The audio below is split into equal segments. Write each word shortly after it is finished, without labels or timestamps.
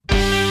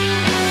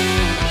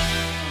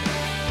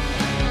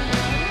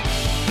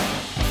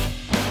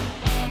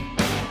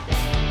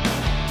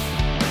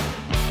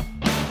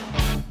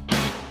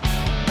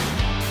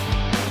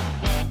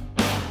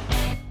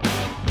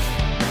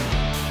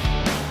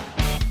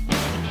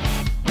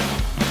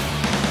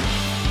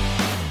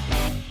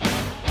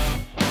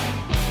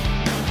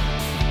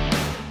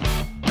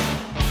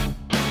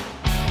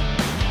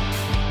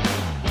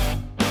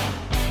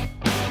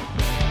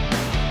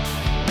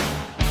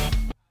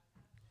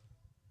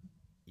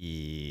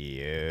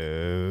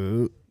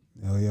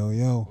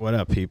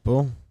up,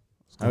 people?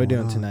 How we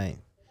doing tonight?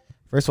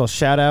 First of all,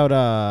 shout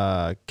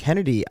out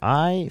Kennedy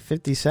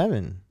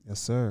I-57. Yes,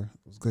 sir.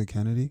 It was good,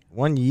 Kennedy.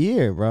 1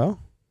 year, bro.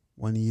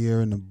 1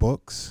 year in the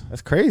books.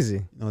 That's crazy.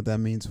 You know what that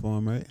means for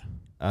him,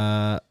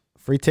 right?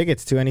 Free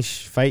tickets to any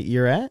fight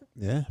you're at?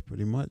 Yeah,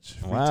 pretty much.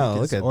 Free wow,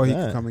 tickets. look at or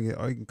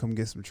that. He can come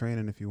get some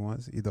training if he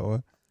wants, either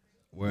or.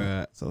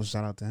 Where? So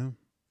shout out to him.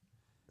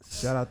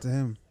 Shout out to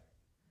him.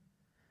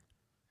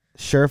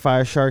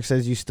 Surefire Shark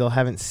says you still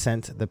haven't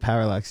sent the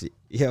Parallax.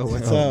 Yo,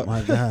 what's up?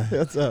 My God.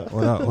 What's up?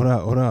 What up? What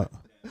up? What up?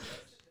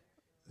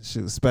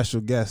 Shoot, special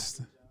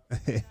guest.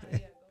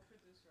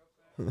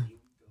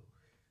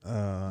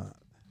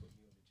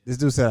 This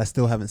dude said I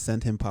still haven't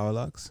sent him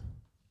Parallax.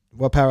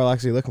 What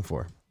Parallax are you looking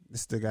for?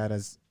 This is the guy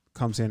that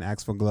comes here and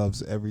asks for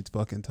gloves every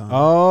fucking time.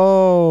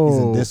 Oh. He's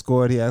in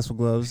Discord. He asks for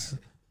gloves.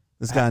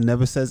 This guy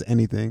never says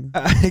anything.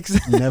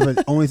 Exactly. Never.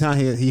 Only time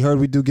he heard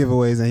we do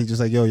giveaways and he just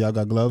like, yo, y'all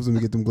got gloves? Let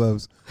me get them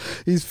gloves.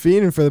 He's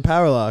fiending for the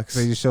Parallax. So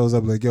he just shows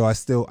up like, yo, I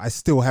still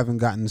haven't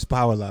gotten this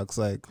Parallax.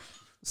 Like,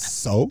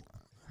 so?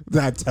 Did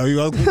I tell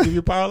you I was going to give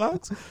you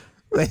Parallax?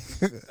 Like,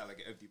 sound like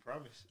an empty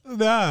promise.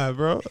 Nah,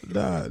 bro.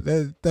 Nah.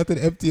 There's nothing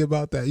empty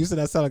about that. You said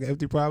that sound like an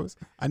empty promise?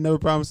 I never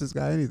promised this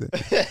guy anything.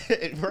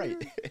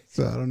 Right.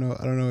 So I don't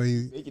know.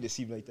 He Making it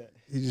seem like that.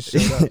 He just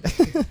showed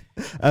up.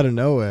 Out of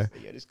nowhere.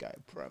 Yeah, this guy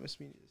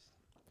promised me this.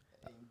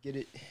 Get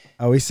it?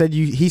 Oh, he said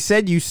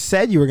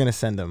you were gonna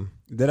send him.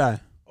 Did I?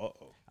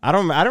 Uh-oh. I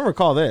don't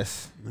recall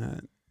this. Nah,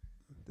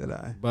 did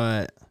I?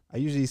 But I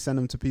usually send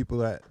them to people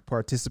that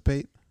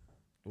participate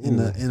in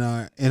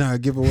our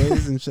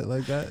giveaways and shit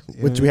like that.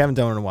 Which we haven't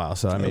done in a while,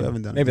 so I we mean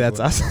haven't done maybe that's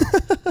us.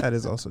 That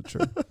is also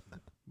true.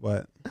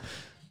 But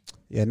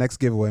yeah, next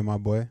giveaway, my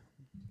boy.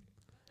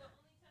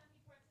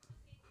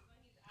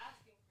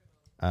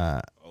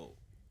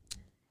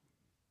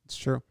 It's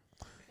true.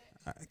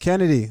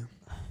 Kennedy.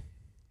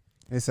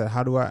 They said,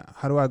 how do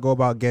I go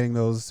about getting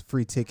those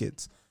free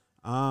tickets?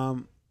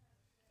 When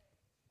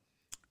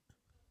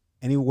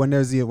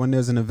there's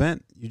an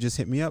event, you just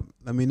hit me up.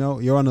 Let me know.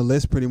 You're on the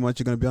list pretty much.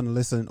 You're gonna be on the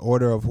list in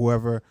order of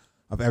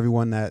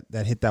everyone that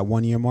hit that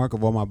 1 year mark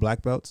of all my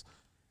black belts.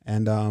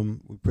 And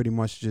we pretty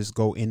much just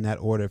go in that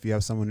order. If you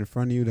have someone in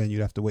front of you, then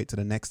you'd have to wait to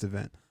the next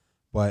event.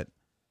 But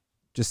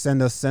just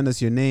send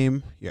us your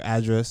name, your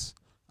address,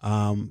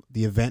 the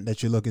event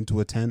that you're looking to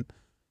attend,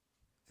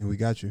 and we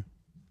got you.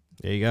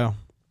 There you go.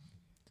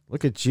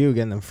 Look at you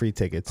getting them free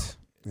tickets.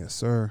 Yes,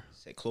 sir.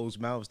 Say closed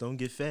mouths don't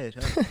get fed,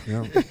 huh?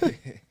 Yeah.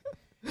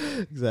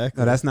 Exactly.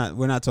 No, that's not.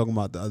 We're not talking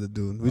about the other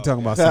dude. We're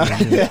talking about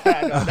something.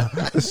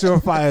 The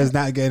Surefire is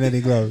not getting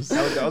any gloves.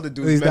 The other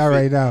dude. He's not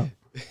right now.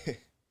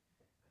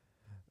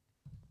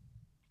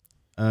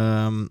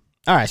 All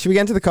right. Should we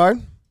get into the card?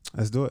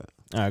 Let's do it.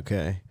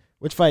 Okay.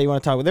 Which fight you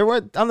want to talk about? There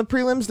were on the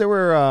prelims. There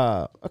were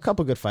a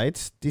couple good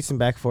fights, decent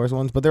back forth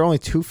ones, but there were only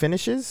two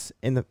finishes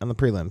on the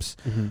prelims.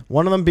 Mm-hmm.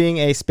 One of them being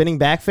a spinning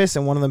back fist,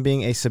 and one of them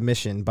being a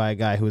submission by a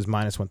guy who was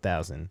minus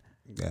 1,000.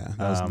 Yeah,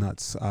 that was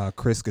nuts.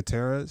 Chris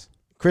Gutierrez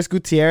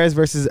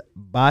versus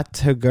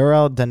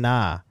Batagurel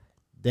Dana.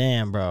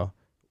 Damn, bro,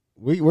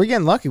 we're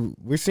getting lucky.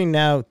 We're seeing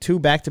now two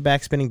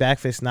back-to-back spinning back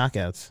fist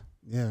knockouts.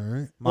 Yeah,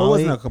 right. Well, it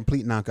wasn't a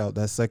complete knockout.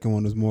 That second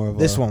one was more of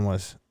this one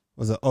was.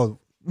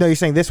 No, you're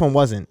saying this one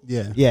wasn't.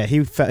 Yeah. Yeah,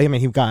 he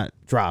got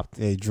dropped.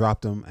 Yeah, he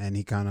dropped him, and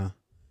he kind of...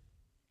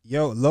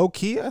 low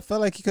key, I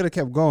felt like he could have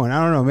kept going.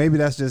 I don't know. Maybe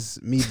that's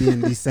just me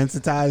being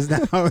desensitized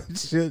now and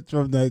shit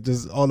from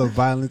just all the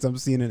violence I'm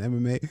seeing in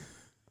MMA.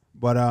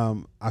 But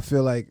I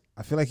feel like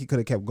he could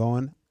have kept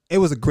going. It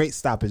was a great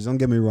stoppage. Don't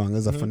get me wrong. It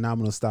was a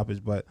phenomenal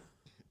stoppage, but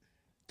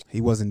he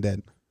wasn't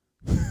dead.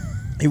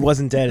 He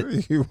wasn't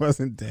dead. He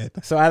wasn't dead.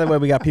 So either way,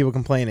 we got people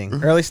complaining.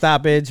 Early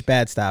stoppage,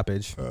 bad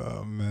stoppage.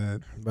 Oh,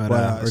 man.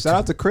 But shout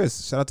out to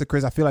Chris. Shout out to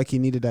Chris. I feel like he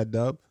needed that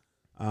dub.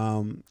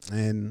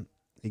 And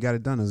he got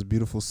it done. It was a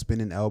beautiful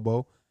spinning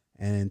elbow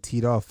and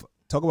teed off.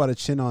 Talk about a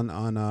chin on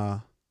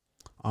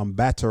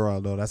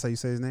Batagurel, though. That's how you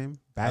say his name?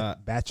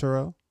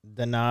 Batagurel?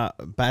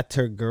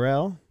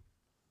 Batagurel?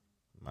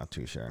 Not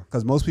too sure.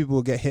 Because most people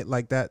will get hit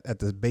like that at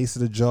the base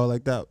of the jaw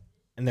like that.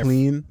 And they're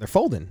clean. They're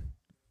folding.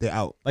 They're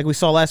out. Like we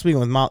saw last week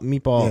with Molly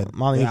Meatball.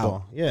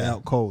 Out. Yeah. They're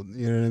out cold.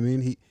 You know what I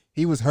mean?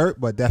 He was hurt,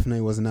 but definitely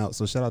wasn't out.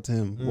 So shout out to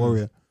him.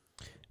 Warrior.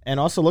 And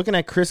also looking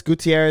at Chris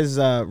Gutierrez's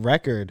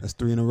record. That's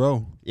 3 in a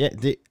row. Yeah.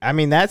 I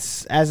mean,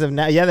 that's as of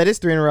now. Yeah, that is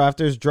 3 in a row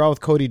after his draw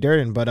with Cody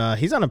Durden. But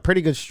he's on a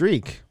pretty good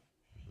streak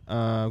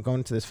going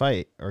into this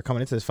fight or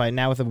coming into this fight.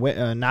 Now with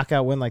a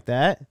knockout win like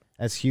that,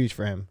 that's huge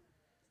for him.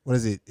 What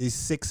is it? He's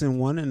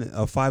 6-1 and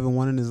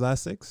 5-1 in his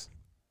last 6?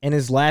 In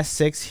his last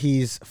 6,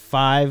 he's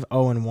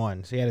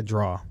 5-0-1. So he had a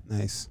draw.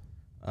 Nice.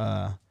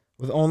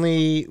 With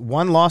only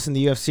one loss in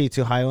the UFC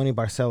to Raoni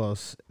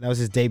Barcelos. That was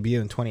his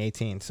debut in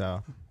 2018.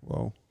 So,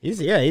 whoa, he's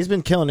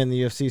been killing in the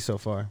UFC so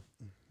far.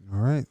 All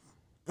right.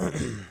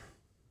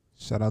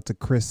 Shout out to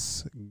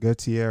Chris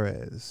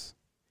Gutierrez.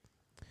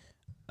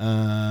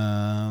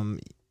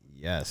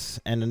 Yes,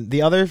 and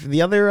the other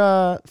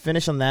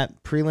finish on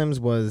that prelims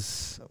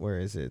was, where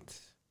is it?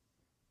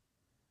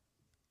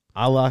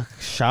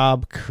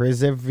 Alashab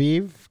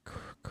Krizeviv.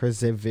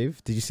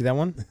 Did you see that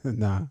one?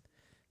 Nah.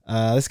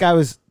 This guy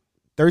was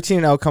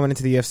 13-0 coming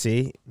into the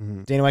UFC.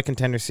 Mhm. Dana White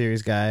Contender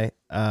Series guy.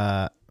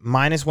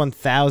 Minus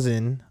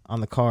 1,000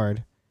 on the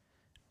card.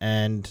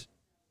 And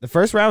the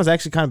first round was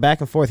actually kind of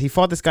back and forth. He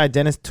fought this guy,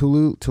 Dennis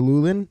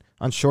Tululin,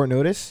 on short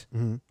notice.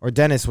 Mhm. Or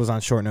Dennis was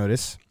on short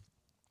notice.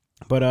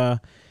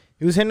 But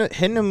he was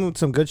hitting him with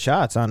some good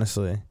shots,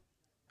 honestly.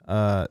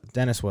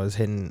 Dennis was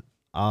hitting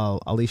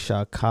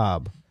Alisha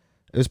Cobb.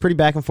 It was pretty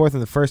back and forth in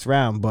the first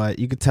round, but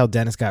you could tell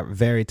Dennis got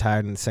very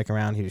tired in the second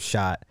round. He was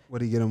shot. What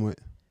did he get him with?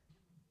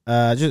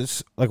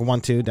 Just like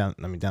 1-2 down.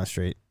 I mean, down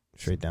straight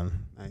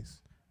down.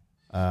 Nice.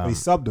 But he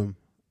subbed him.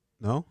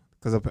 No,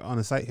 because on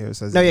the site here it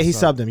says. No, yeah, he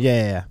subbed him.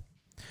 Yeah.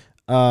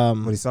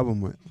 What did he sub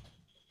him with?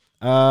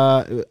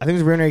 I think it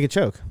was a rear naked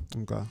choke.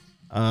 Okay.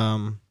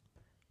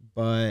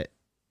 But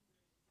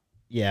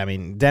yeah, I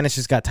mean, Dennis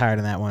just got tired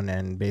in that one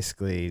and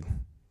basically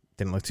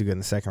didn't look too good in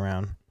the second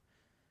round.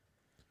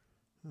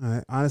 All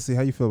right. Honestly,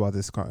 how you feel about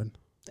this card?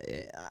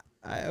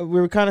 We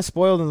were kind of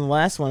spoiled in the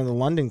last one, the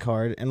London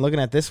card, and looking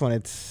at this one,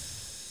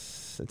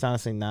 it's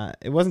honestly not.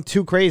 It wasn't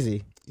too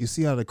crazy. You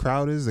see how the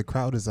crowd is? The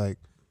crowd is like,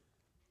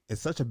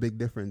 it's such a big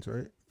difference,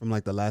 right? From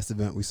like the last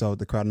event we saw with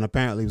the crowd, and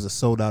apparently it was a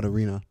sold out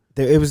arena.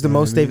 It was the You know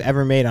most what I mean? they've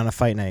ever made on a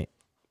fight night.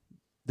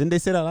 Didn't they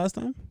say that last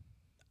time?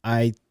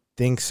 I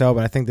think so,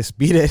 but I think this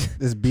beat it.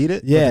 This beat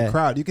it. Yeah. But the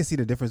crowd, you can see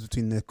the difference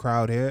between the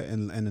crowd here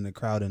and then the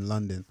crowd in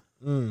London.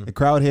 Mm, The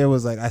crowd here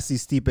was like, I see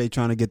Stipe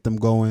trying to get them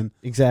going.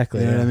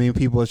 exactly. You know yeah. what I mean?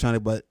 People are trying to,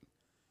 but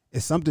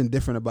it's something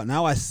different about.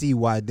 Now I see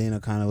why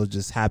Dana kind of was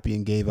just happy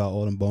and gave out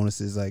all them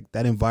bonuses. Like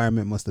that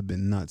environment must have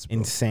been nuts, bro.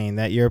 Insane.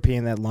 That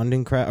European, that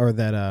London crowd, or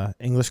that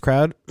English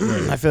crowd,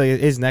 I feel like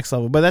it is next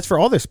level. But that's for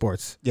all their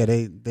sports. Yeah,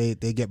 they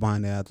get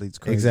behind their athletes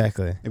crazy.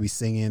 Exactly. They be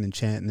singing and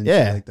chanting and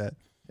Yeah. shit like that.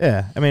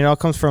 Yeah. I mean, it all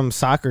comes from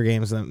soccer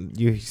games. And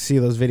you see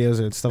those videos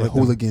and stuff The like that.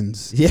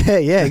 hooligans.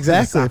 Yeah,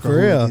 exactly. Soccer For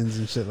real. hooligans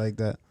and shit like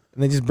that.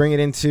 And they just bring it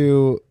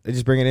into.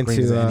 Bring it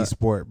into any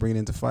sport. Bring it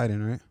into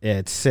fighting, right? Yeah,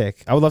 it's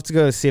sick. I would love to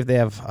go see if they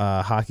have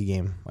a hockey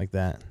game like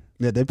that.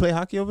 Yeah, they play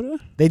hockey over there?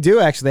 They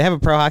do actually. They have a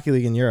pro hockey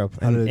league in Europe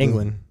How do and they do?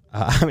 England.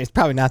 I mean, it's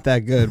probably not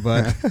that good,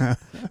 but but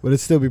it'd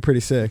still be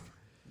pretty sick.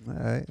 All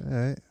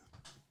right.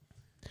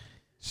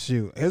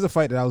 Shoot. Here's a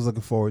fight that I was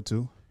looking forward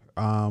to.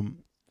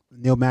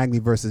 Neil Magny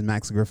versus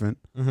Max Griffin.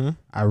 Mm-hmm.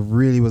 I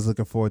really was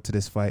looking forward to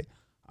this fight.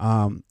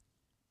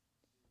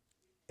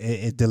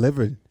 It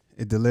delivered.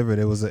 It delivered.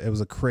 It was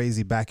a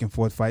crazy back and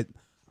forth fight.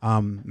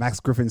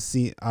 Max Griffin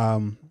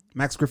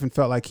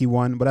felt like he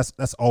won, but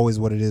that's always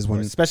what it is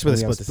when, Especially with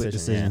when a we split have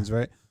decision, decisions,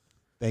 right?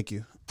 Thank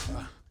you.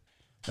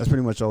 That's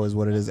pretty much always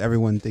what it is.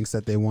 Everyone thinks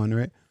that they won,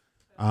 right?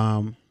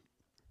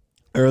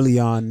 Early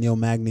on, Neil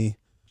Magny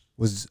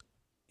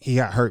he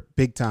got hurt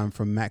big time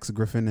from Max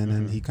Griffin, and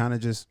then he kind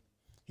of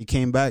he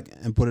came back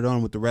and put it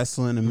on with the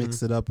wrestling and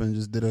mixed it up and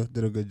just did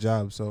a good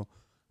job. So,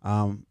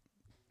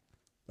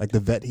 like the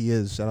vet he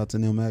is, shout out to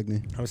Neil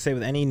Magny. I would say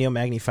with any Neil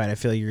Magny fight, I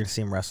feel like you're gonna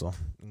see him wrestle,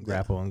 and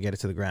grapple, and get it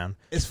to the ground.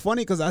 It's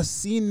funny because I've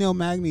seen Neil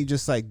Magny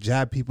just like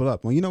jab people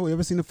up. Well, you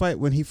ever seen the fight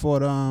when he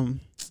fought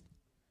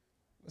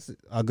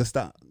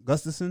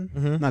Gustafson?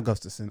 Not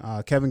Gustafson.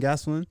 Kevin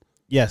Gastelum.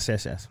 Yes.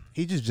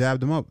 He just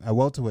jabbed him up at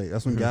welterweight.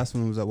 That's when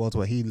Gastelum was at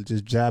welterweight. He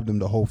just jabbed him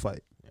the whole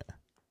fight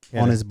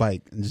on his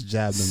bike and just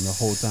jabbed him the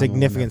whole time.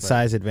 Significant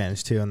size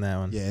advantage too on that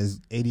one. Yeah, his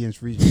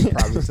 80-inch reach is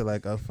probably to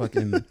like a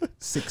fucking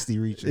 60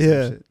 reach.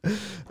 Or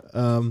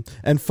some shit.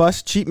 And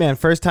Fuss Cheat Man,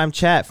 first time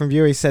chat from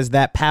viewer, he says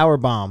that power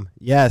bomb.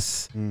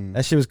 Yes,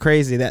 that shit was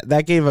crazy.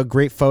 That gave a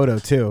great photo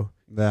too.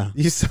 Yeah.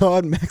 You saw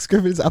it, Max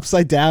Griffin's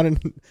upside down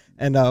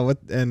and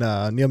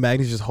Neil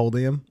Magny's just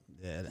holding him.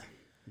 Yeah.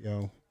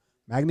 Yo.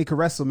 Magny can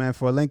wrestle, man,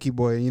 for a lanky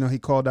boy. He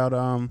called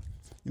out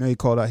he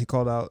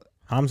called out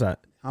Hamzat.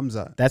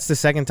 That's the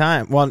second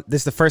time. Well,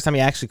 this is the first time he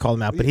actually called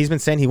him out, but he's been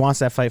saying he wants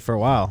that fight for a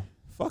while.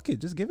 Fuck it,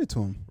 just give it to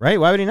him. Right?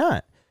 Why would he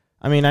not?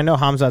 I mean, I know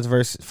Hamzat's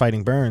versus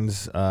fighting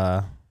Burns,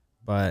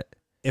 but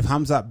If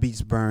Hamzat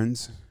beats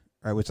Burns,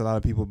 right, which a lot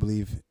of people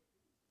believe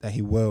that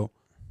he will,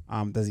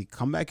 does he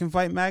come back and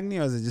fight Magny,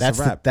 or is it just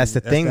a wrap? That's the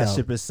thing, that though.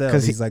 ship is sailed.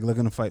 'Cause He's like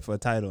looking to fight for a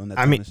title. And that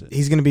I mean, shit.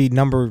 he's going to be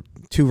number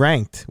 2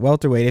 ranked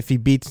welterweight if he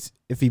beats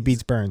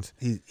Burns.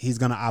 He's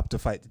gonna opt to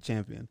fight the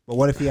champion. But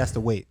what if he has to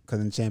wait?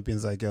 Because the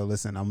champion's like, yo,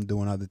 listen, I'm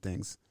doing other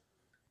things.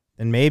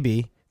 And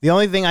maybe the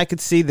only thing I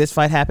could see this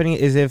fight happening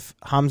is if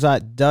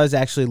Hamzat does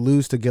actually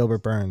lose to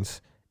Gilbert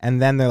Burns,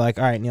 and then they're like,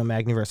 all right, Neil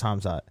Magny versus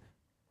Hamzat.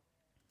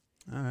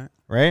 All right.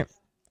 Right?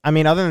 I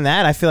mean, other than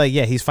that, I feel like,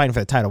 yeah, he's fighting for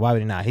the title. Why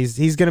would he not?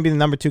 He's going to be the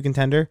number 2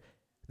 contender.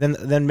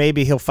 Then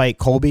maybe he'll fight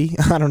Colby.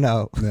 I don't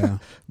know. Yeah.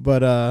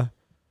 But other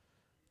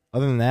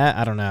than that,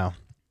 I don't know.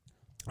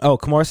 Oh,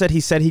 Kimura said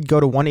he'd go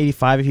to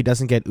 185 if he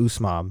doesn't get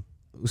Usman.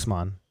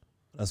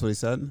 That's what he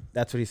said?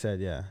 That's what he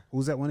said, yeah.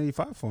 Who's at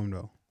 185 for him,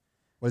 though?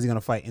 What is he going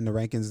to fight in the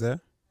rankings there?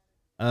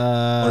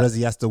 Or does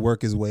he have to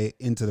work his way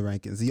into the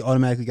rankings? Does he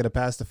automatically get a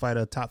pass to fight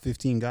a top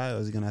 15 guy, or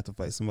is he going to have to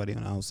fight somebody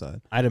on the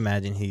outside? I'd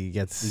imagine he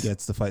gets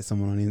to fight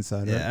someone on the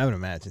inside, right? Yeah, I would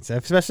imagine. So,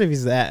 especially if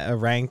he's at a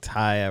ranked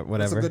high at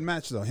whatever. That's a good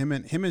match, though. Him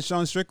and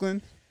Sean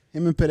Strickland,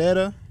 him and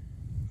Pereira.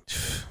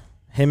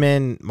 Him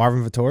and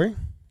Marvin Vettori?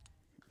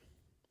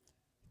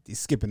 He's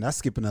skipping. That's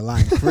skipping the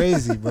line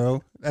crazy,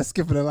 bro. That's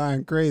skipping the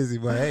line crazy.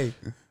 But hey,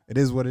 it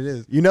is what it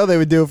is. You know they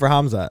would do it for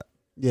Hamzat.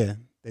 Yeah,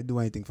 they do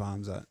anything for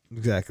Hamzat.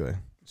 Exactly.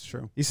 It's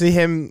true. You see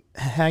him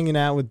hanging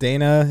out with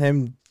Dana,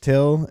 him,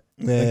 Till,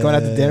 like going out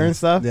to dinner and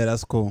stuff. Yeah,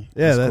 that's cool.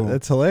 Yeah, that's cool.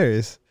 that's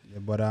hilarious. Yeah,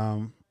 but I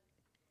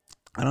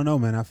don't know,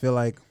 man. I feel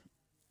like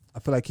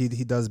he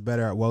does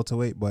better at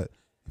welterweight, but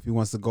if he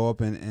wants to go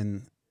up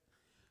and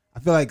I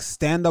feel like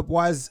stand up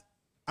wise,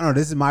 I don't know.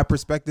 This is my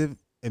perspective.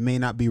 It may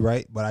not be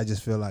right, but I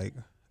just feel like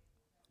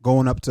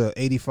going up to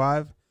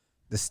 85,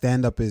 the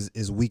stand up is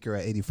weaker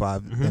at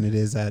 85 than it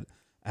is at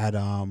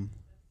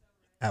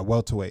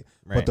welterweight.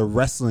 Right. But the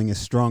wrestling is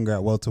stronger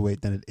at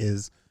welterweight than it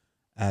is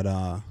at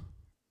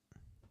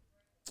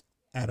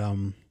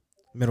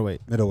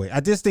Middleweight. middleweight. I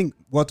just think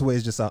welterweight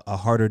is just a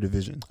harder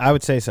division. I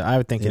would say so. I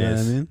would think You it know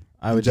is. what I mean?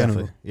 I would In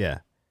general. definitely. Yeah.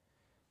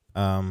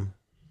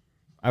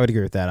 I would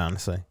agree with that,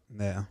 honestly.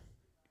 Yeah.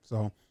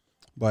 So,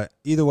 but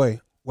either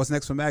way, what's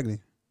next for Magny?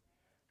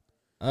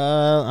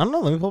 I don't know.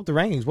 Let me pull up the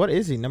rankings. What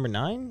is he? Number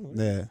 9?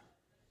 Yeah.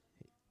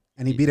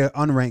 And he beat an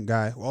unranked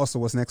guy. Also,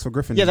 what's next for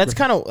Griffin? Yeah, that's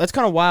kind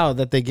of wild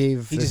that they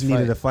gave. He this just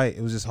needed fight. a fight.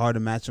 It was just hard to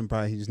match him.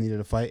 Probably he just needed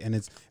a fight, and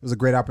it was a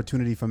great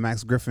opportunity for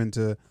Max Griffin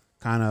to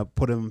kind of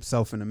put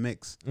himself in the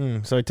mix.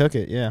 So he took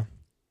it. Yeah.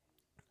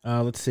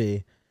 Let's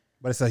see.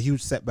 But it's a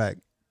huge setback.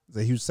 It's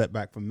a huge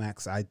setback for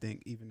Max, I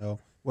think, even though it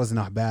wasn't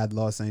a bad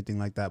loss or anything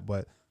like that.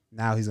 But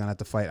now he's gonna have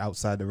to fight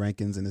outside the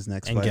rankings in his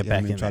next And fight. get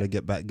back in try there.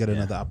 to get Yeah.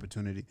 another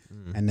opportunity.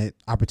 And the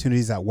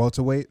opportunities at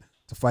welterweight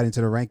to fight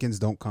into the rankings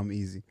don't come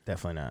easy.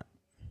 Definitely not.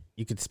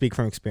 You could speak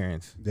from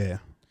experience. Yeah.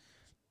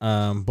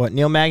 But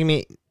Neil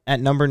Magny at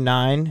number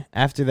 9.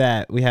 After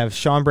that, we have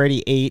Sean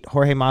Brady 8,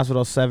 Jorge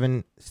Masvidal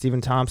 7, Stephen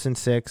Thompson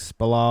 6,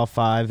 Bilal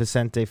 5,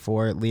 Vicente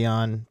 4,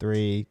 Leon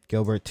 3,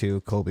 Gilbert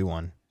 2, Colby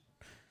 1.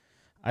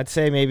 I'd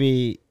say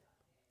maybe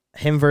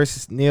him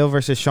versus Neil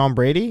versus Sean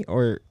Brady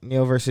or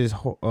Neil versus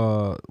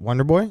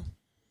Wonder Boy,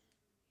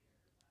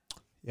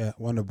 Yeah,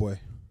 Wonder Boy.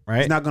 right?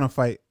 He's not gonna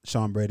fight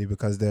Sean Brady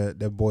because they're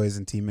boys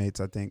and teammates.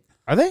 I think.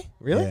 Are they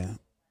really? Yeah,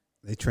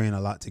 they train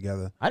a lot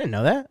together. I didn't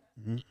know that.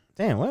 Mm-hmm.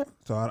 Damn, what?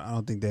 So I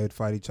don't think they would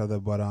fight each other.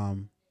 But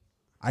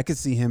I could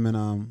see him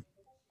and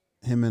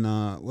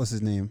what's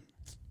his name?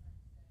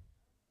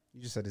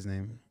 You just said his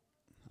name.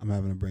 I'm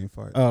having a brain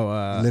fart.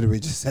 Oh, Literally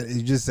you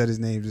just said his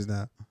name just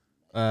now.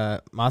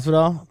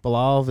 Masvidal,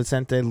 Bilal,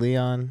 Vicente,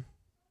 Leon,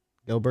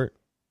 Gilbert.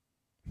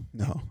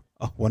 No,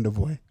 Wonder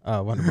Boy.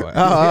 Oh, Wonder Boy.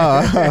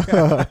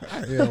 Oh.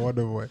 Yeah,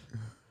 Wonder Boy.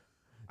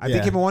 I Yeah.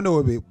 think even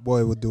Wonder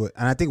Boy would do it,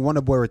 and I think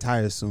Wonder Boy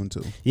retires soon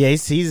too. Yeah,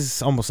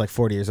 he's almost like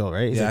 40 years old,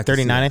 right? He's Yeah, I like can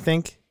see 39, it. I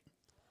think.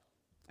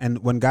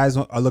 And when guys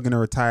are looking to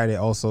retire, they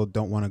also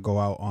don't want to go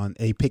out on.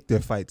 They pick their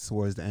fights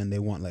towards the end. They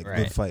want like Right.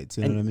 good fights.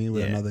 You know And- what I mean?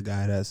 With yeah. another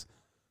guy that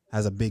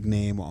has a big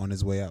name on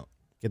his way out.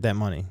 Get that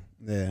money.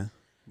 Yeah.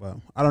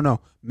 Well, I don't know.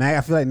 I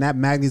feel like Nat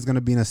Magny's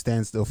gonna be in a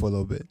standstill for a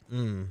little bit.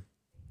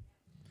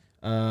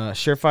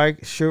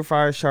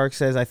 Surefire Shark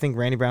says, I think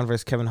Randy Brown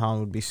versus Kevin Holland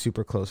would be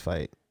super close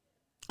fight.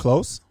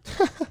 Close.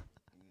 All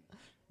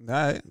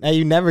right. Hey,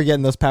 you never get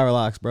in those power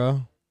locks,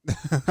 bro.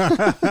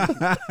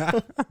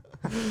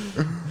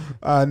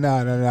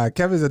 No.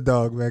 Kevin's a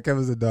dog, man.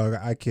 Kevin's a dog.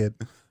 I kid.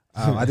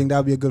 I think that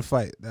would be a good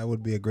fight. That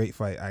would be a great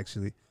fight,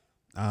 actually.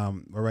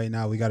 But right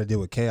now we got to deal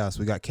with chaos.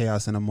 We got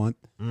chaos in a month.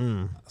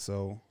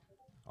 So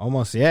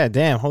Almost, yeah.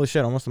 Damn, holy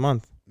shit, almost a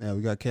month. yeah,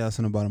 we got chaos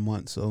in about a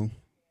month. So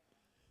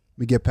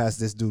we get past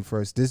this dude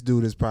first. This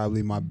dude is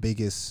probably my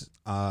biggest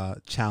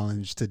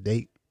challenge to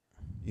date.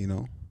 You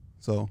know,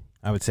 so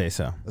I would say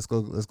so. let's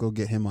go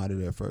get him out of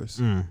there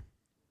first.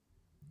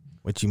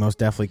 Which you most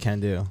definitely can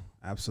do.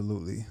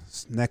 Absolutely.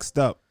 Next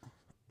up,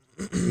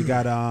 we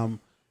got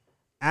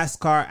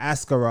Askar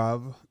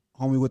Askarov,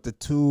 homie with the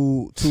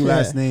two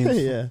last names.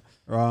 Yeah.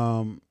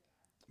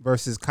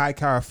 Versus Kai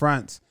Kara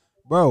France.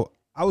 Bro,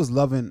 I was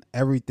loving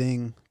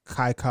everything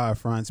Kai Kara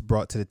France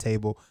brought to the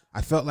table.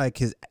 I felt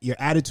like your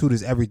attitude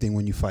is everything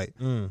when you fight.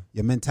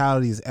 Your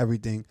mentality is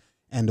everything.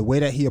 And the way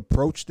that he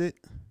approached it,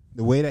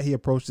 the way that he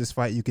approached this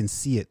fight, you can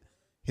see it.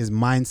 His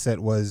mindset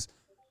was,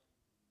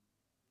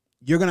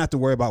 you're going to have to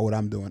worry about what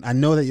I'm doing. I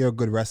know that you're a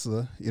good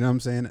wrestler. You know what I'm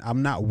saying?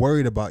 I'm not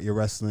worried about your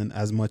wrestling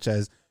as much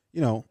as,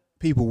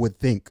 people would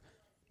think.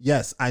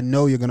 Yes, I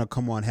know you're going to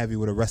come on heavy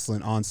with a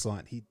wrestling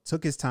onslaught. He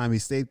took his time. He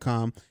stayed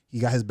calm. He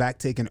got his back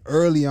taken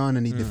early on,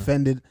 and he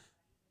defended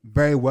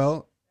very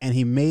well. And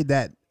he made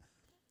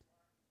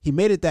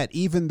it that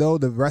even though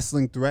the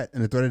wrestling threat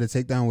and the threat of the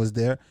takedown was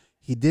there,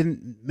 he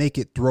didn't make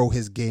it throw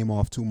his game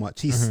off too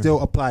much. He still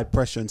applied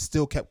pressure and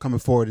still kept coming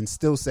forward and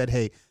still said,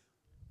 hey,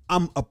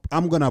 I'm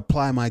going to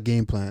apply my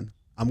game plan.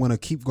 I'm going to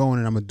keep going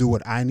and I'm going to do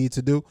what I need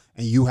to do,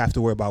 and you have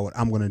to worry about what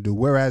I'm going to do.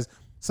 Whereas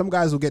some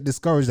guys will get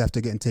discouraged after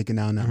getting taken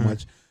down that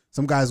much.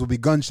 Some guys will be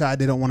gun shy.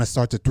 They don't want to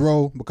start to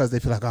throw because they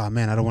feel like, oh,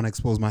 man, I don't want to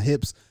expose my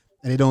hips,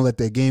 and they don't let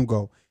their game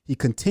go. He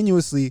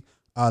continuously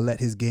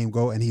let his game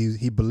go, and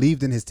he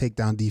believed in his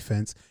takedown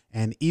defense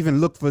and even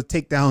looked for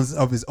takedowns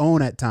of his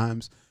own at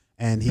times,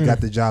 and he got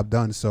the job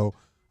done. So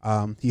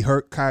he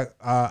hurt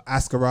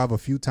Askarov a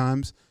few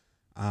times.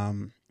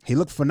 He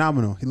looked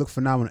phenomenal.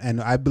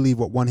 And I believe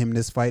what won him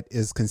this fight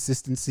is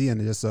consistency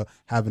and just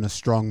having a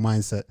strong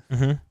mindset.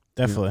 Mm-hmm.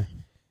 Definitely.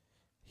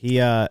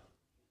 Yeah.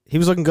 He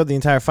was looking good the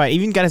entire fight.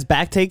 Even got his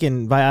back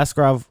taken by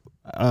Askarov.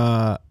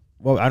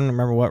 Well, I don't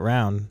remember what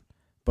round,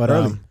 but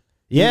early.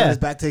 He got yeah, his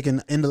back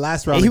taken in the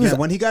last round.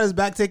 When he got his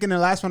back taken in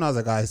the last one, I was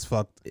like, "Ah, he's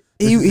fucked."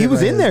 He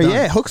was in there.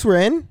 Yeah, hooks were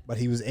in, but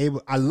he was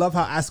able. I love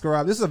how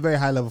Askarov. This is a very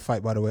high level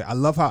fight, by the way. I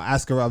love how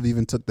Askarov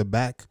even took the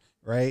back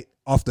right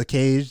off the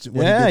cage.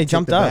 When he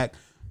jumped up. Back.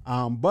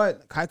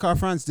 But Kai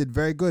Kara-France did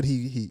very good.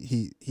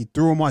 He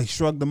threw him off. He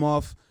shrugged him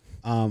off,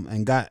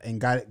 and got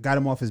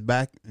him off his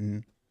back.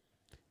 And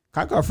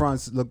Kai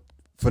Kara-France looked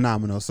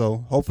phenomenal. So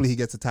hopefully he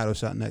gets a title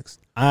shot next.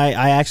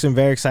 I actually am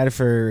very excited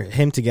for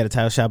him to get a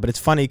title shot. But it's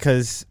funny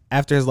because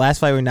after his last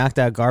fight where he knocked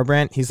out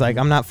Garbrandt, he's like,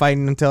 I'm not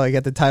fighting until I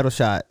get the title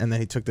shot. And then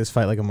he took this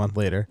fight like a month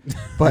later.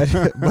 But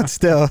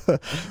still.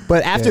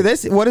 But after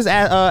this, what is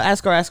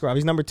Askarov?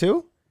 He's number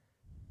 2?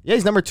 Yeah,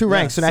 he's number 2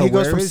 ranked. So now he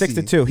goes from 6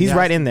 to 2. He's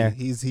right in there.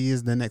 He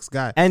is the next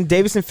guy. And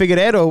Davison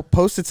Figueiredo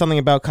posted something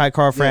about Kai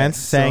Kara-France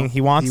saying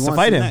he wants to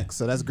fight him. Next,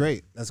 so that's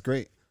great.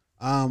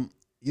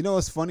 You know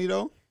what's funny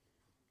though?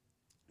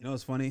 You know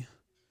what's funny?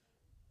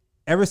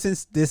 Ever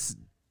since this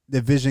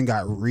division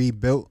got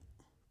rebuilt,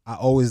 I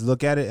always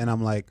look at it and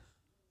I'm like,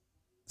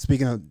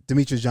 speaking of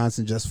Demetrius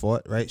Johnson just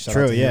fought, right? Shout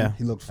out to him.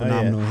 He looked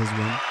phenomenal in his win.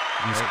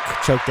 He was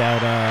choked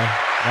out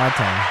Loud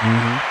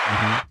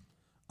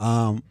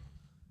Time.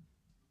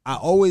 I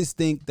always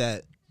think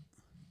that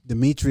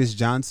Demetrius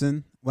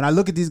Johnson, when I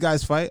look at these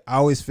guys fight, I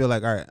always feel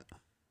like, all right,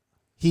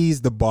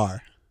 he's the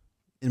bar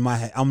in my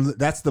head.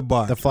 That's the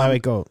bar. The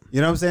flyweight GOAT.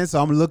 You know what I'm saying?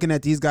 So I'm looking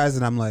at these guys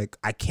and I'm like,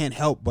 I can't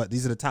help but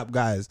these are the top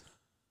guys.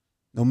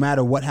 No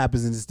matter what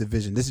happens in this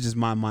division, this is just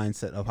my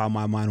mindset of how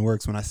my mind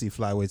works when I see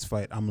flyweights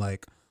fight. I'm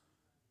like,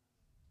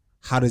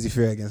 how does he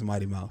fare against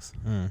Mighty Mouse?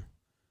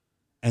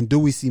 And do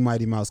we see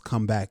Mighty Mouse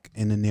come back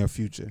in the near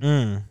future?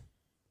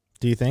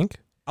 Do you think?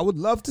 I would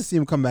love to see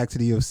him come back to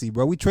the UFC,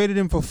 bro. We traded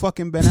him for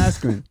fucking Ben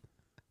Askren.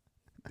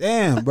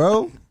 Damn,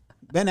 bro.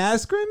 Ben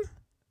Askren?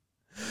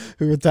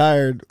 Who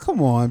retired.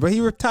 Come on, bro. He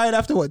retired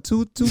after what,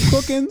 two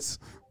cookings?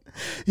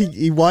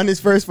 He won his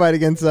first fight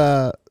against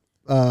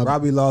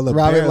Robbie Lawler.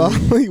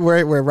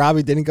 Where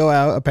Robbie didn't go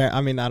out. Apparently,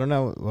 I mean, I don't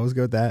know what was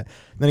good with that.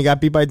 Then he got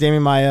beat by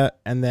Damian Maia,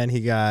 and then he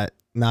got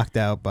knocked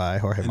out by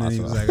Jorge Masvidal. And then he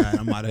was like, all right,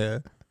 I'm out of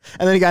here.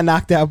 And then he got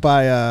knocked out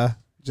by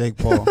Jake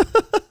Paul.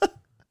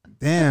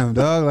 Damn,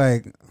 dog.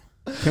 Like,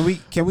 can we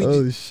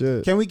oh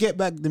shit. Can we get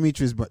back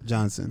Demetrius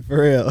Johnson?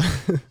 For real.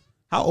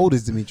 How old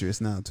is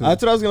Demetrius now, too?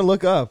 That's what I was gonna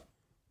look up.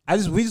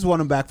 We just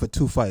want him back for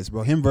 2 fights,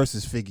 bro. Him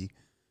versus Figgy.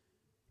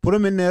 Put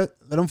him in there,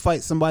 let him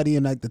fight somebody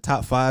in like the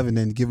top 5 and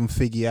then give him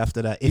Figgy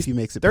after that if he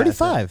makes it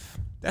 35.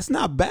 That's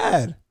not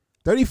bad.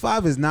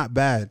 35 is not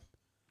bad.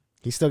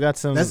 He still got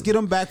some. Let's get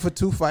him back for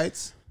 2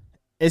 fights.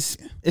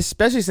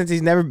 Especially since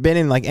he's never been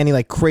in like any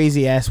like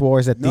crazy ass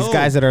wars that these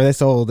guys that are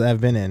this old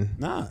have been in.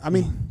 Nah, I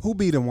mean, who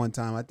beat him one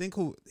time? I think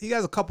he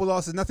has a couple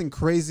losses, nothing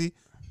crazy.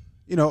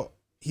 You know,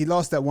 he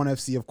lost at ONE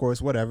FC, of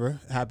course,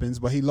 whatever happens,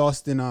 but he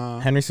lost in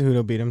Henry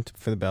Cejudo beat him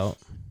for the belt.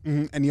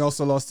 And he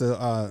also lost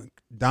to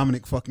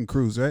Dominic fucking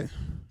Cruz, right?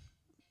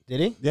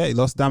 Did he? Yeah, he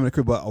lost to Dominic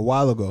Cruz, but a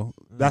while ago.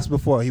 That's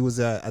before he was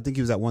at. I think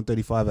he was at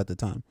 135 at the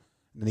time.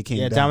 And then he came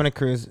down. Dominic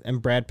Cruz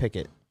and Brad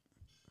Pickett.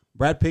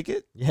 Brad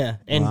Pickett? Yeah,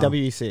 in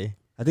WEC.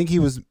 I think he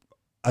was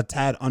a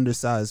tad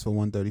undersized for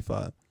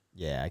 135.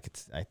 Yeah, I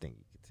think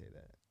you could say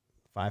that.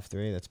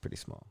 5'3", that's pretty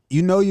small.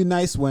 You know you're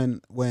nice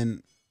when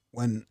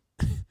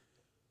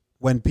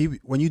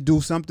you do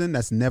something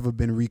that's never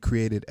been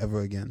recreated ever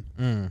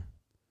again.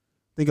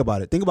 Think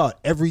about it. Think about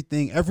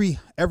everything, every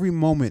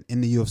moment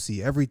in the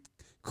UFC, every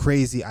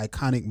crazy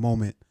iconic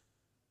moment.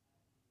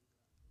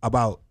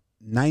 About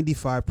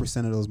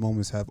 95% of those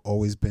moments have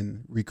always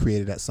been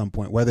recreated at some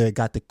point, whether it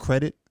got the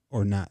credit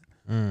or not.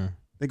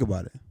 Think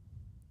about it.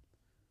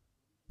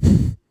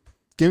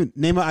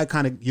 Name an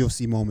iconic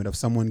UFC moment of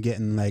someone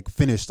getting like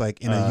finished like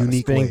in a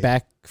unique way.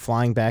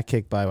 Flying back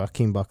kick by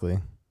Joaquin Buckley.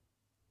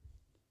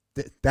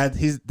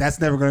 That's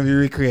never going to be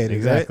recreated.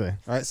 Exactly. Right?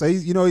 All right. So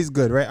he's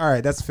good, right? All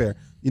right, that's fair.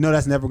 You know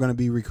that's never going to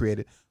be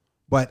recreated.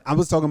 But I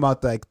was talking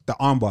about like the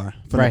armbar,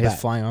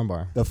 his flying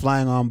armbar, the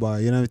flying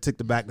armbar. You know, he took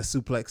the back, the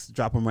suplex,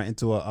 drop him right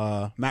into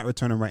a mat,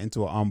 return him right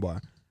into an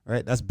armbar.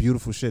 Right, that's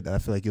beautiful shit that I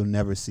feel like you'll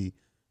never see.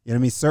 You know what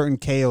I mean? Certain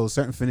KOs,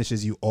 certain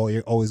finishes, you're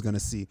always going to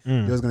see.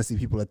 You're always going to see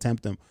people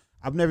attempt them.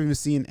 I've never even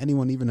seen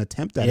anyone even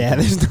attempt that. Yeah,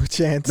 there's no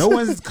chance. No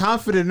one's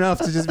confident enough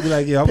to just be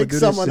like, yeah, I'm going to do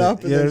this shit.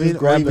 Up and you know what I mean?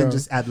 Or even them.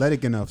 just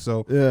athletic enough.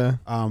 So, yeah.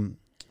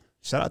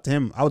 Shout out to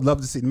him. I would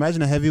love to see.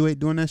 Imagine a heavyweight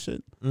doing that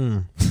shit.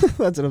 That's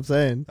what I'm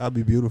saying. That'd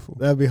be beautiful.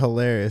 That'd be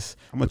hilarious.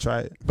 I'm going to try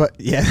it. But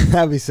yeah,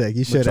 that'd be sick.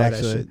 You should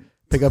actually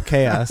pick up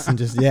Chaos and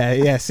just,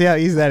 see how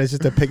easy that is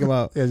just to pick him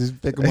up. Yeah,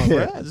 just pick him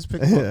up. Right? Just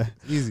pick him up.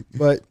 Easy.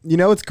 But you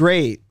know, it's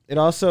great. It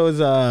also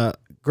is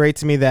great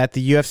to me that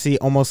the UFC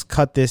almost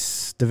cut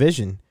this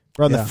division.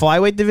 Bro, the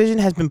flyweight division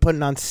has been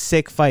putting on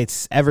sick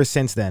fights ever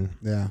since then.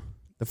 Yeah.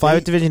 The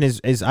flyweight division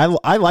is I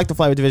like the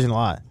flyweight division a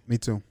lot. Me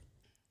too.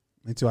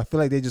 I feel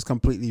like they just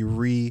completely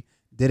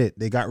redid did it.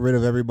 They got rid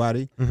of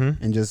everybody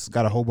Mm-hmm. and just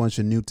got a whole bunch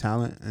of new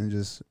talent and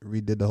just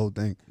redid the whole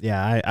thing.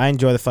 Yeah, I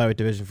enjoy the flyweight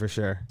division for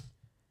sure,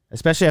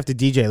 especially after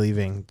DJ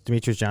leaving,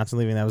 Demetrius Johnson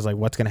leaving. That was like,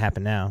 what's gonna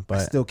happen now? But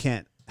I still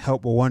can't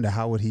help but wonder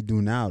how would he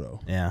do now though.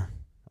 yeah,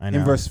 I know.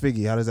 Him versus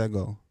Figgy, how does that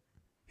go?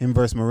 Him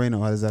versus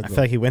Moreno, how does that I go?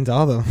 feel like he wins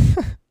all of them.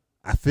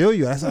 I feel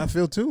you. That's how I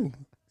feel too.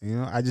 You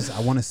know, I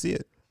want to see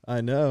it.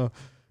 I know,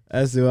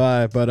 as do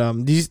I. But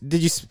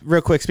did you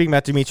real quick speaking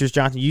about Demetrius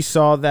Johnson? You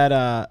saw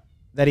that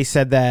that he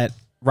said that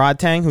Rod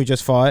Tang, who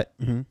just fought,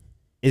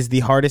 is the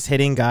hardest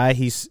hitting guy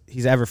he's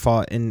ever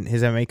fought in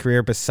his MMA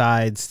career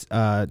besides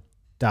John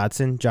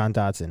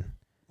Dodson.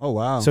 Oh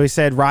wow! So he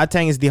said Rod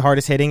Tang is the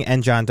hardest hitting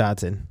and John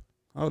Dodson.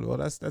 Oh well,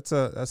 that's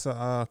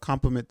a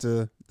compliment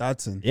to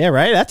Dodson. Yeah,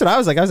 right. That's what I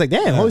was like. I was like,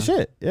 damn, Yeah. holy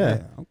shit.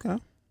 Yeah. Okay.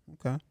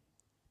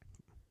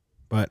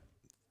 But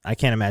I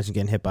can't imagine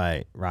getting hit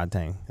by Rod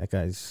Tang. That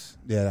guy's.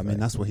 Yeah, I mean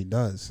that's what he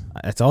does.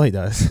 That's all he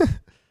does.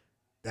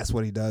 That's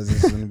what he does.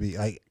 It's going to be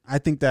like, I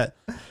think that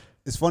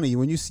it's funny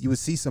when you would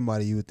see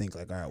somebody, you would think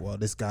like, all right, well,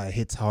 this guy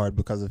hits hard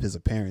because of his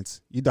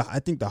appearance. I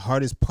think the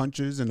hardest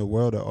punchers in the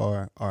world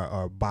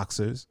are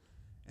boxers,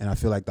 and I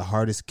feel like the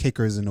hardest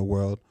kickers in the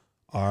world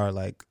are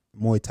like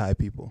Muay Thai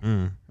people,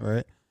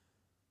 right?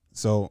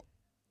 So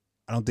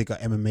I don't think an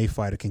MMA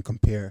fighter can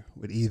compare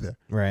with either,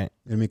 Right.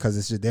 I mean, because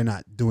it's just they're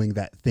not doing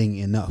that thing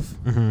enough.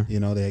 Mm-hmm.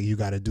 You know, you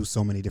got to do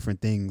so many different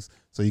things,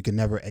 so you can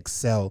never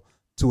excel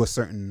to a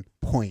certain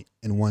point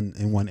in one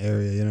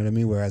area. You know what I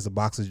mean? Whereas a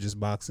boxer's just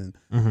boxing,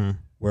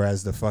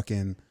 whereas the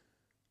fucking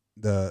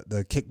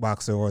the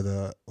kickboxer or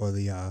the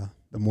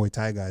Muay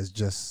Thai guy is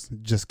just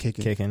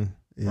kicking.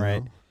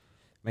 Right. know?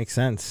 Makes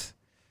sense.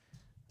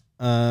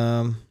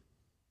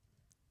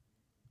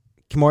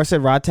 Kimura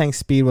said Rod Tang's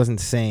speed was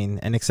insane,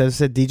 and Excessive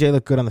said DJ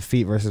looked good on the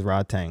feet versus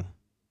Rod Tang.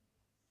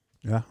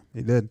 Yeah,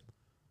 he did.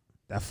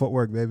 That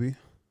footwork, baby.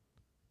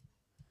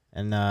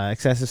 And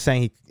Excessive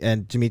saying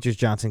and Demetrius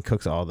Johnson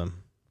cooks all of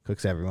them,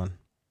 cooks everyone.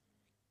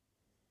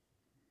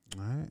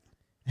 All right.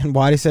 And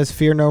Waddy says,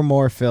 "Fear no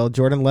more, Phil.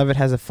 Jordan Levitt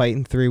has a fight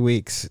in 3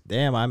 weeks."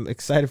 Damn, I'm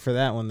excited for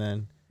that one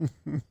then.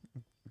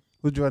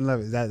 Who's Jordan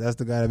Levitt? That's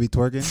the guy that be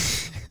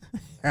twerking?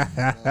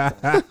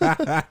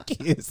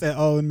 Kid said,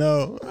 "Oh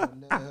no."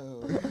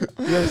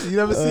 You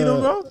never seen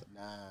him, bro?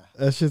 Nah.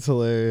 That shit's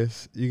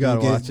hilarious. You gotta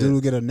watch Dude will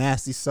it. get a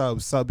nasty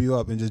sub you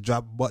up and just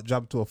drop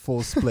to a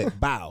full split.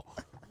 Bow.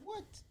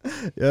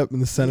 Yep, in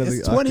the center It's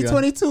of the octagon.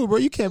 2022, bro.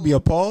 You can't be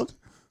appalled.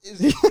 It's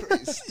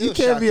still You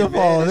can't be shocking,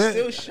 man. appalled. It's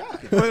still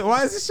shocking. Wait,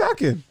 why is it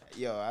shocking?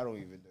 Yo, I don't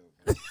even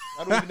know.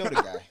 I don't even know the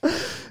guy.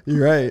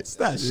 You're right. It's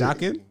not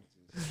shocking.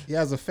 He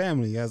has a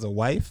family. He has a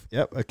wife,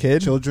 Yep, a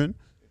kid. children.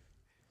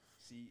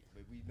 See,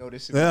 but we know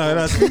this. We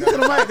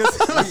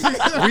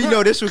We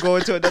know this will go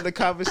into another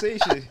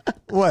conversation.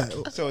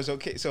 What? So it's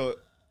okay. So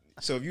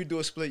if you do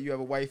a split, you have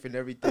a wife and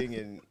everything,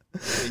 and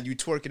you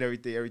twerk and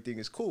everything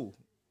is cool.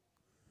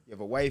 You have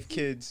a wife,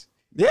 kids.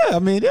 Yeah, I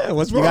mean, yeah.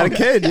 What's You wrong? got a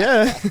kid,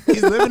 yeah.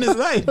 He's living his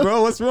life,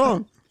 bro. What's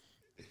wrong?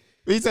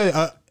 He said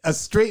a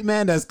straight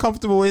man that's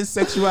comfortable with his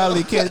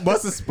sexuality can't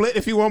bust a split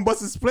if he want to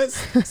bust a split.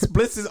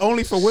 Splits is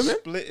only for women.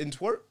 Split and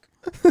twerk.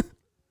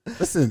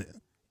 Listen,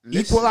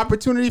 equal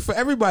opportunity for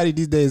everybody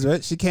these days,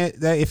 right? She can't.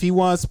 That if he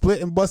wants to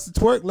split and bust a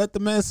twerk, let the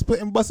man split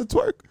and bust a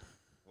twerk.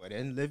 Well,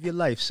 then live your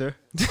life, sir.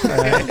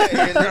 Live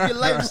your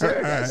life,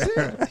 sir. That's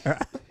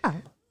it.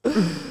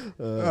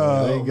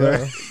 There you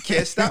go.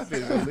 Can't stop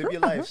it. So live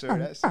your life, sir.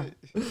 That's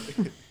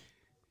it.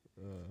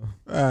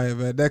 All right,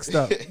 man. Next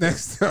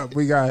up,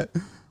 we got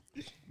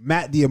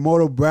Matt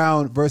Diamoto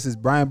Brown versus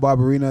Brian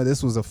Barberina.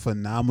 This was a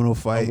phenomenal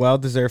fight. A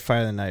well-deserved fight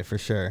of the night for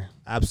sure.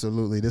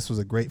 Absolutely, this was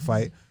a great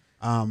fight.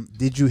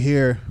 Did you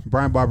hear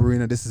Brian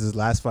Barberina? This is his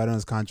last fight on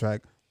his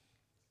contract.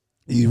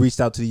 He reached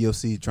out to the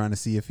UFC trying to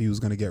see if he was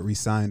going to get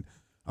re-signed.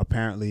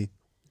 Apparently,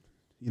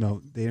 he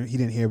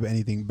didn't hear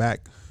anything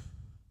back.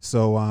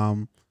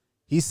 So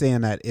he's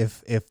saying that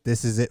if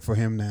this is it for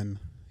him, then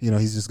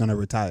he's just going to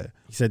retire.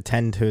 He said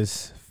tend to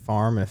his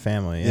farm and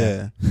family.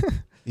 Yeah.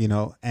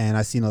 And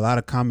I seen a lot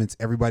of comments.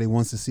 Everybody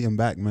wants to see him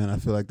back, man. I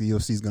feel like the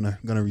UFC is gonna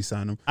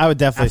re-sign him I would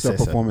definitely after say a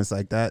so. performance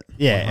like that.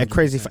 Yeah, a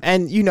crazy 100%. fight.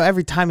 And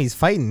every time he's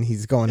fighting,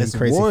 he's going in It's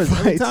crazy wars. fights.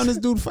 Every time this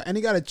dude fight, and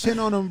he got a chin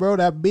on him, bro.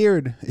 That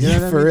beard, you know Yeah,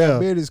 what I for mean? real. That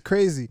beard is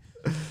crazy.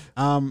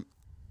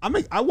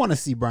 I want to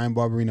see Brian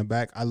Barberina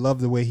back. I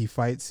love the way he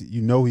fights.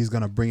 He's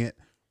gonna bring it.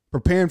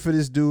 Preparing for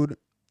this dude,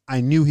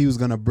 I knew he was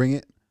gonna bring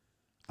it.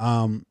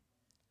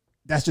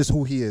 That's just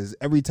who he is.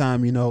 Every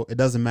time, it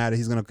doesn't matter.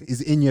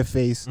 He's in your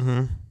face,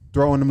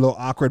 throwing them little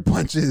awkward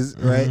punches.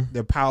 Right?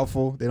 They're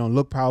powerful. They don't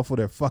look powerful.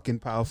 They're fucking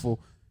powerful.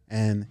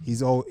 And he's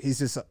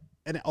just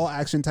an all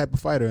action type of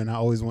fighter. And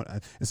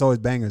it's always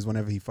bangers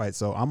whenever he fights.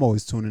 So I'm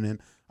always tuning in.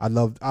 I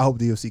hope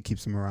the UFC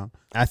keeps him around.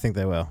 I think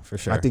they will, for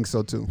sure. I think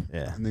so too.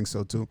 Yeah. I think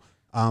so too.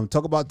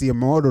 Talk about the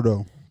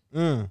Immortal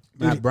though.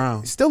 Matt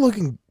Brown. He's still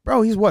looking,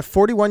 bro, he's what,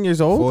 41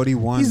 years old?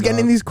 41. He's getting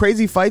in these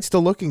crazy fights,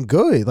 still looking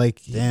good.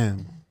 Like,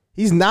 Damn.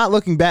 he's not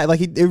looking bad. Like,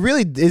 it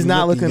really is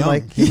not looking young.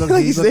 like He's looking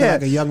yeah,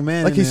 like a young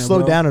man. like in he's there,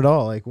 slowed bro. down at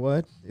all. Like,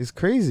 what? It's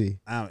crazy.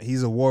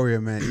 He's a warrior,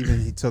 man.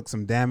 Even he took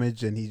some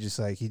damage and he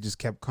just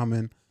kept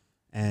coming.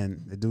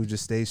 And the dude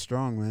just stayed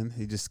strong, man.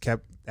 He just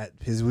kept that.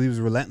 He was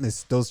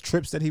relentless. Those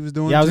trips that he was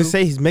doing. Yeah, I was gonna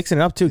say he's mixing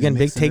it up too, getting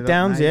big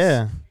takedowns. Nice.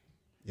 Yeah.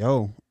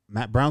 Yo,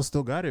 Matt Brown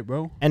still got it,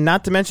 bro. And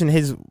not to mention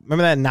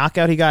remember that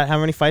knockout he got how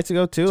many fights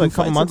ago too? Like a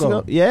couple months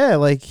ago. Yeah,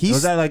 like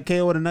was that like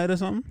KO of the night or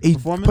something? He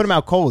put him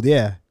out cold.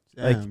 Yeah.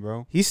 Damn, like,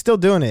 bro. He's still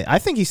doing it. I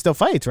think he still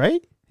fights,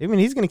 right? I mean,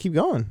 he's gonna keep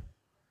going.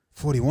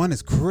 41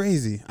 is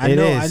crazy. I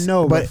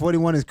know, but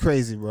 41 is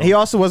crazy, bro. He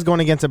also was going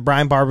against a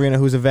Brian Barberina,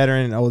 who's a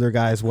veteran and older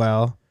guy as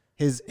well.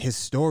 His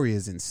story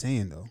is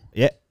insane, though.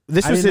 Yeah,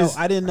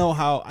 I didn't know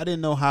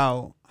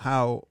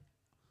how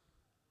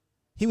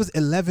he was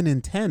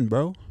 11-10,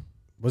 bro.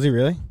 Was he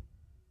really?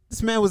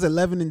 This man was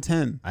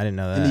 11-10. I didn't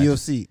know that in the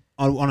UFC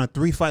on a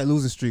 3-fight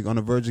losing streak, on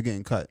the verge of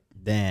getting cut.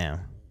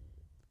 Damn.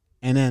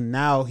 And then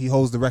now he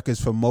holds the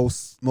records for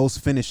most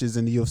finishes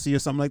in the UFC or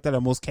something like that, or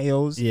most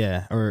KOs.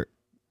 Yeah,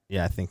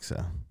 I think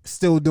so.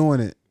 Still doing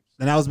it.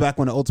 And that was back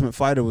when the Ultimate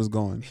Fighter was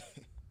going.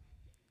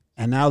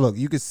 And now look,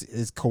 you could see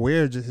his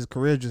career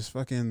just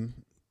fucking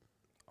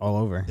all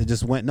over. It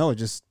just went it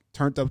just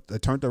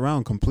turned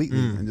around completely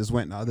and just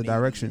went in the other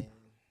direction.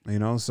 You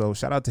know, so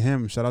shout out to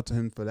him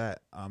for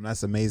that.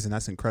 That's amazing.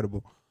 That's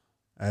incredible.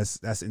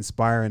 That's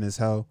inspiring as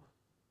hell.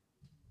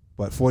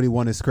 But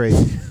 41 is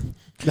crazy.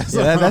 that's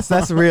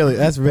very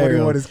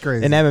 41 is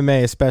crazy in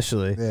MMA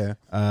especially. Yeah.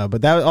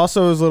 But that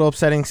also was a little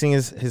upsetting seeing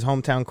his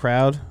hometown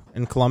crowd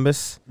in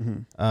Columbus.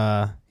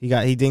 Mm-hmm.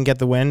 He didn't get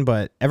the win,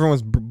 but everyone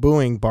was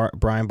booing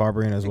Brian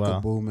Barberina as well.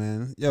 Boo,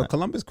 man. Yo,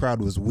 Columbus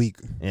crowd was weak.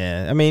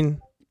 Yeah, I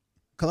mean,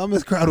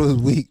 Columbus crowd was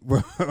weak,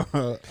 bro.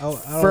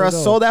 For a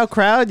sold out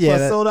crowd, yeah.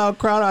 For a sold out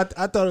crowd,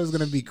 I thought it was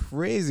gonna be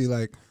crazy.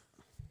 Like,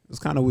 it was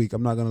kind of weak.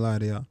 I'm not gonna lie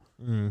to y'all.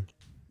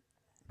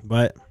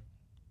 But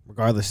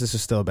regardless, this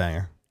is still a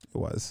banger. It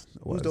was.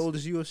 Who's the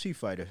oldest UFC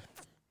fighter?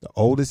 The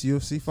oldest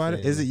UFC fighter?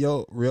 Yeah. Is it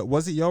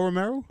was it Yo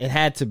Romero? It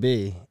had to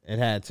be. It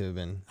had to have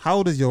been. How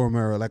old is Yo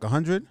Romero? Like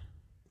 100?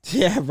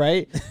 Yeah,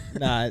 right?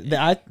 Nah,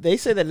 they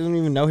say that they don't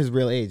even know his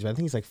real age, but I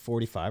think he's like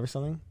 45 or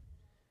something.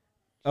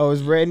 Oh, it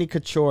was Randy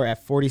Couture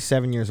at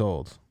 47 years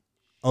old.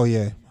 Oh,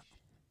 yeah.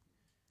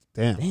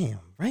 Damn,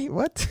 right?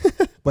 What?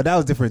 But that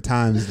was different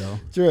times, though.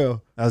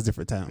 True. That was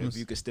different times. If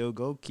you could still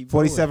go, keep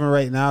 47 going.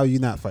 right now, you're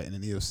not fighting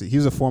in the UFC. He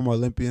was a former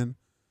Olympian.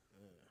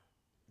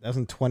 That was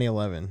in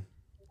 2011.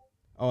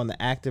 Oh, on the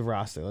active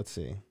roster. Let's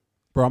see.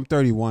 Bro, I'm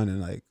 31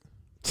 and like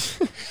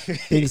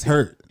things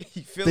hurt.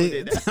 You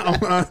feeling it?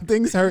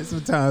 Things hurt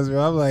sometimes, bro.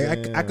 I'm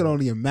like, I could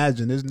only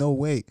imagine. There's no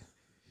way.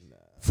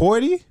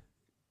 40?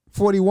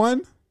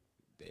 41?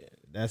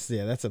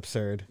 That's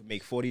absurd.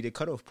 Make 40 the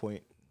cutoff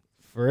point.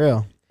 For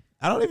real.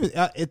 I don't even.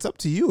 It's up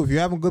to you. If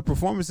you're having good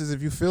performances,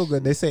 if you feel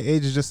good, they say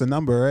age is just a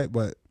number, right?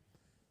 But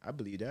I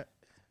believe that.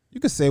 You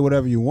can say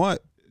whatever you want.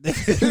 You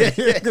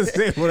can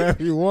say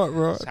whatever you want,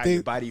 bro. That's how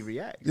your body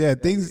reacts. Yeah,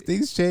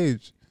 things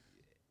change.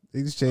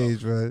 Things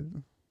change, bro.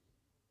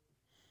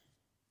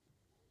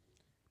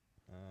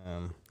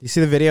 You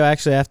see the video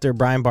actually after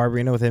Brian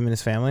Barberina with him and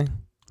his family?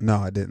 No,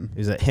 I didn't.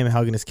 It was him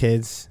hugging his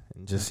kids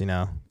and just,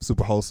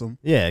 super wholesome.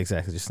 Yeah,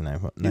 exactly. Just a nice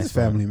He's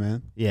family,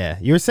 man. Yeah.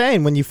 You were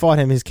saying when you fought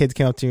him, his kids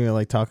came up to you and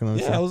like talking to him.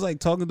 Yeah, I was like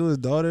talking to his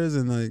daughters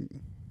and like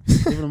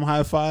giving them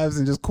high fives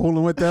and just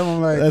cooling with them.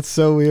 I'm like, that's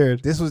so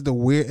weird. It was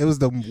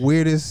the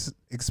weirdest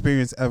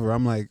experience ever.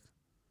 I'm like,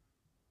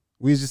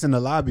 we was just in the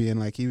lobby and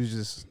like he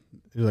was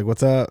like,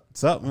 what's up?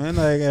 What's up, man?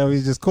 Like, he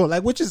was just cool.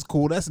 Like, which is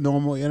cool. That's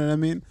normal. You know what I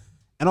mean?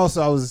 And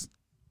also I was,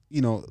 a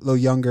little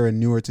younger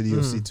and newer to the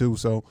UFC too.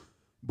 So,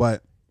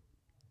 but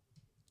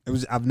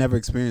I've never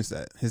experienced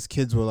that. His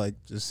kids were like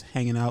just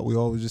hanging out. We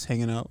all was just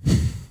hanging out.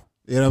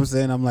 You know what I'm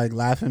saying? I'm like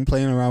laughing,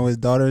 playing around with his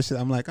daughter and shit.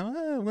 I'm like, I'm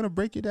going to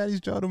break your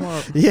daddy's jaw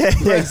tomorrow. Yeah,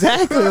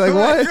 exactly. Like,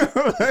 what?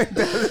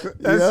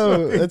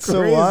 That's so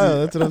crazy.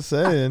 wild. That's what I'm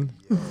saying.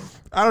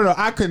 I don't know.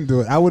 I couldn't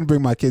do it. I wouldn't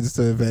bring my kids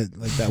to an event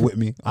like that with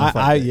me.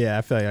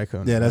 I feel like I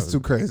couldn't. Yeah, that's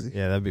too crazy.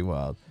 Yeah, that'd be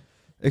wild.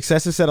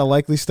 Excessive said a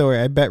likely story.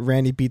 I bet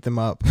Randy beat them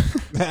up.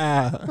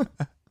 All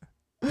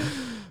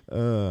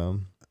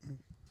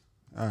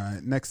right,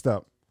 next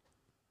up,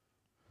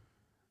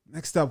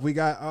 we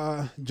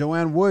got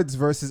Joanne Woods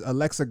versus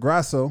Alexa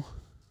Grasso.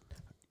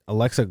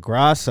 Alexa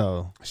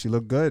Grasso. She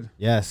looked good.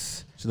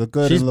 Yes. She looked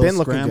good. She's been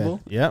looking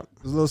scramble. Good. Yep.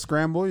 It was a little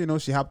scramble.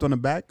 She hopped on the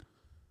back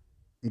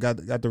and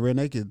got the rear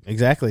naked.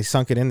 Exactly.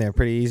 Sunk it in there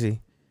pretty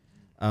easy.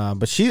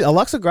 But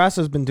Alexa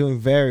Grasso has been doing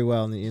very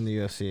well in the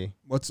UFC.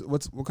 What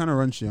kind of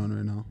run she on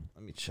right now?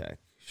 Let me check.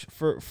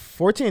 For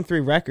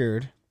 14-3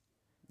 record.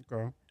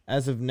 Okay.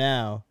 As of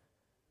now,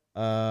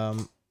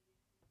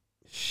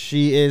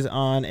 she is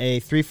on a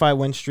 3-fight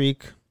win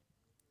streak.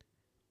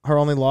 Her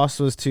only loss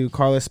was to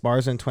Carla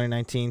Esparza in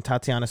 2019,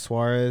 Tatiana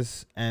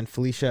Suarez, and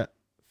Felice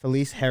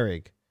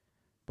Herrig.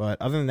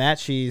 But other than that,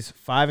 she's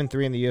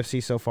 5-3 in the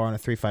UFC so far on a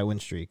 3-fight win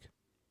streak.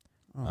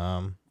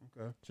 Okay.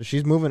 So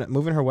she's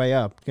moving her way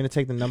up. Going to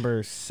take the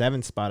number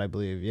 7 spot, I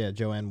believe. Yeah,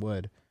 Joanne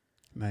Wood.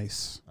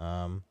 Nice.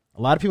 A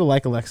lot of people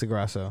like Alexa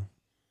Grasso.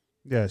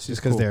 Yeah, she's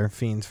just because they're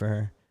fiends for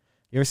her.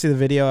 You ever see the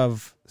video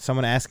of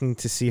someone asking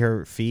to see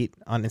her feet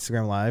on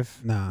Instagram Live?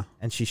 Nah.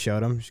 And she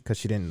showed them because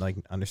she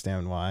didn't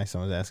understand why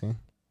someone was asking.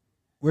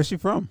 Where's she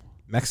from?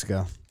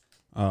 Mexico.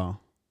 Oh.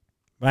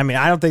 But I mean,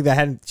 I don't think that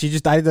had.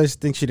 I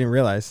just think she didn't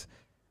realize.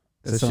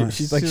 So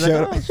she's like,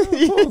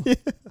 cool.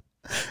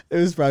 It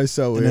was probably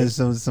so And weird.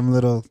 there's some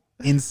little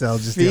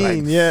incel just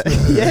Fiend, like, yeah,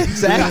 yeah,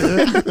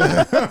 exactly.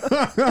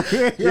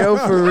 Yo,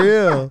 for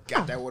real.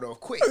 Got that one off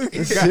quick.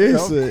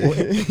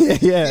 Seriously.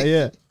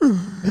 yeah.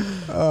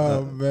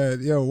 Oh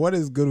man, yo, what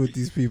is good with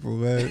these people,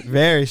 man?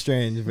 Very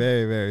strange,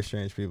 very, very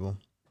strange people.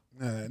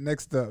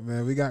 Next up,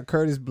 man, we got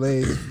Curtis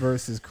Blades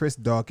versus Chris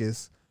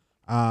Daukaus.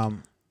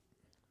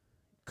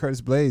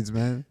 Curtis Blades,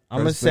 man. I'm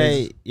gonna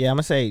say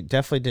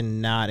definitely did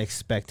not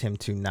expect him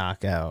to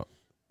knock out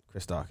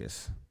Chris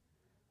Daukaus.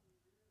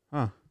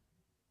 Huh.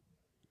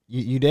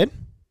 You did?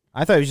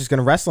 I thought he was just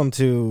gonna wrestle him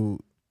to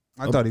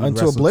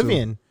into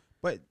oblivion. Too.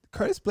 But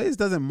Curtis Blades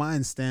doesn't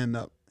mind stand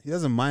up. He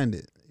doesn't mind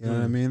it. You know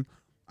what I mean?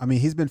 I mean,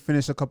 he's been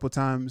finished a couple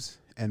times,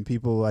 and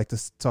people like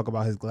to talk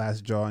about his glass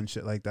jaw and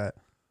shit like that.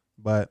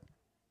 But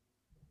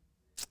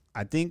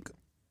I think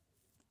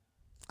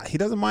he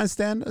doesn't mind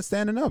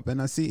standing up.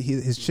 And I see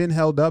his chin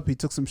held up. He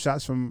took some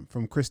shots from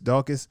Chris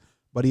Daukaus,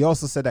 but he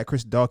also said that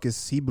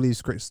he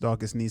believes Chris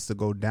Daukaus needs to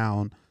go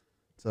down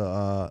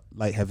to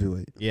light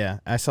heavyweight. Yeah,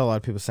 I saw a lot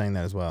of people saying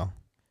that as well.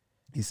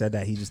 He said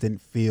that he just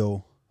didn't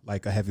feel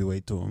like a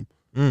heavyweight to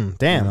him.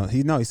 Damn.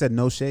 You know, he said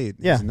no shade.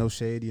 Yeah. No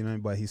shade, you know,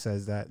 but he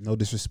says that no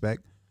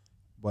disrespect,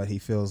 but he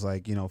feels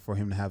like, you know, for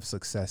him to have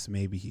success,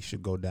 maybe he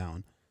should go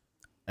down.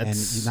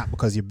 And not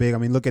because you're big. I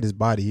mean, look at his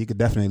body. He could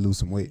definitely lose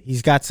some weight.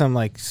 He's got some,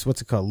 like,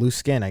 what's it called? Loose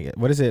skin, I guess.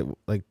 What is it?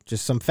 Like,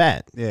 just some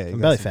fat. Yeah. Some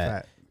belly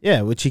fat.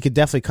 Yeah, which he could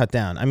definitely cut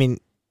down. I mean,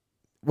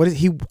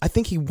 I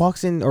think he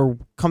walks in or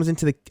comes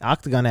into the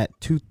octagon at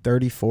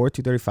 234,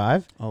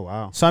 235. Oh,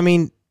 wow. So, I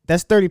mean,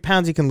 that's 30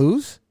 pounds he can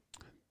lose.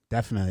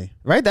 Definitely.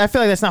 Right? I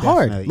feel like that's not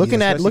hard.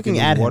 Looking at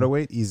him.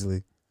 Waterweight,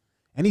 easily.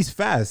 And he's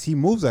fast. He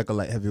moves like a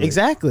light heavyweight.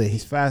 Exactly.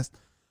 He's fast.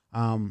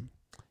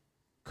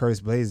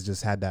 Curtis Blades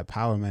just had that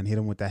power, man. Hit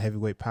him with that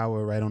heavyweight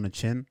power right on the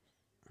chin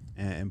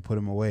and put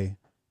him away.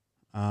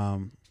 I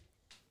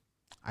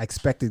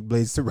expected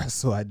Blades to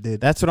wrestle. I did.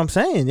 That's what I'm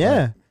saying,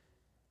 yeah.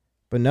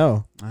 But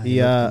no.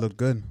 He looked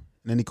good. And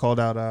then he called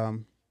out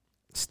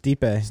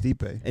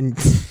Stipe. And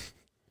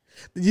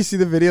did you see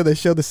the video? They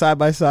showed the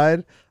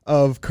side-by-side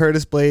of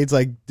Curtis Blades,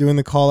 like, doing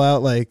the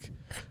call-out. Like,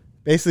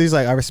 basically, he's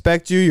like, I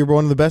respect you. You're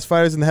one of the best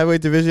fighters in the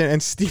heavyweight division.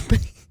 And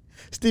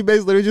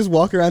Stipe's literally just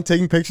walking around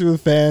taking pictures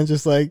with fans,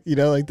 just like, you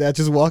know, like that.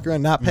 Just walking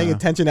around, not paying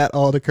attention at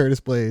all to Curtis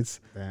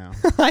Blades. Damn.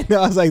 I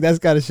know. I was like, that's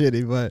kind of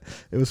shitty, but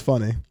it was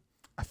funny.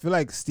 I feel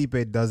like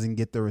Stipe doesn't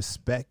get the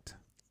respect.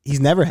 He's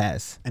never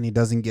has. And he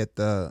doesn't get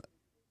the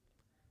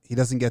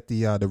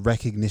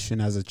recognition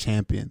as a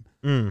champion.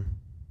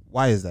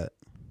 Why is that?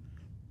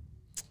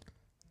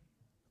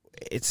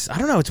 I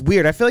don't know. It's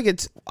weird. I feel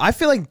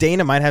like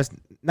Dana might have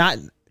not,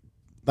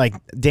 like,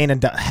 Dana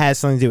has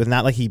something to do with,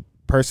 not like he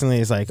personally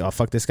is like, oh,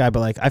 fuck this guy, but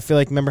like, I feel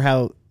like, remember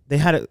how they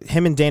had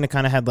him and Dana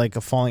kind of had like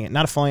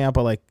not a falling out,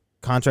 but like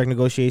contract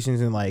negotiations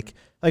and like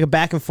a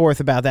back and forth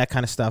about that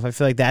kind of stuff. I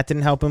feel like that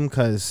didn't help him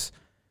because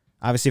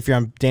obviously if you're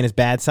on Dana's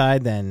bad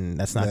side, then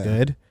that's not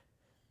good.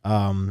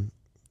 Kind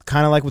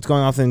of like what's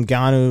going on with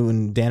Ngannou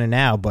and Dana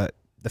now, but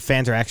the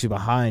fans are actually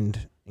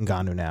behind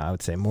Ngannou now, I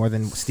would say, more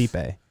than Stipe.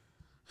 I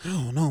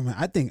don't know, man.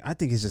 I think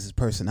it's just his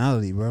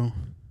personality, bro.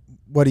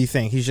 What do you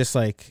think? He's just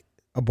like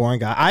a boring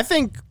guy. I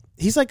think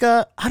he's like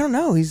I don't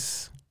know.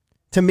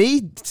 To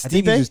me, Stipe, I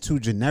think he's just too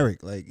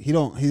generic. Like he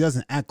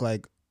doesn't act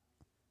like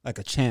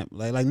a champ.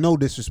 Like no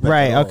disrespect.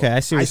 Right. Okay. I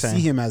see what you're saying. I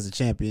see him as a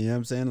champion. You know what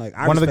I'm saying? Like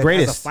one of the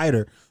greatest as a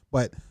fighter,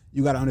 but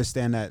you got to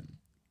understand that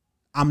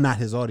I'm not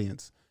his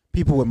audience.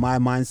 People with my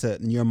mindset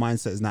and your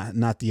mindset is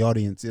not the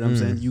audience. You know what I'm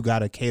saying? You got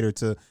to cater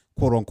to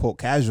quote unquote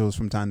casuals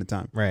from time to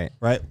time. Right.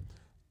 Right.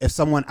 If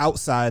someone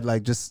outside,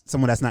 like just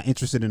someone that's not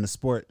interested in the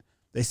sport,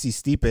 they see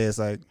Stipe, it's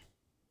like,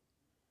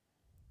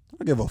 I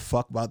don't give a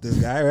fuck about this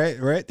guy,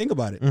 right? Think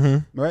about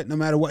it, right? No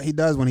matter what he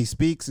does when he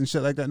speaks and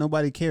shit like that,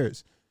 nobody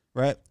cares,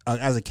 right?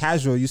 As a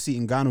casual, you see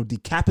Ngannou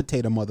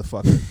decapitate a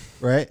motherfucker,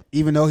 right?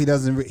 Even though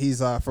he's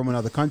from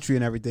another country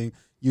and everything,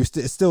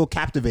 it's still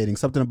captivating.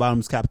 Something about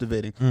him is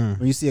captivating.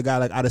 When you see a guy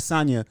like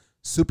Adesanya,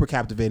 super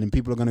captivating,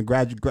 people are going to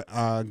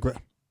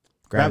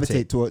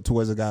gravitate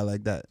towards a guy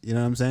like that. You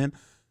know what I'm saying?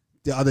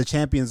 The other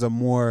champions are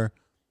more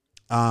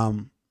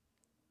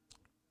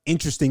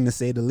interesting, to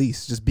say the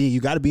least.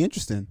 You got to be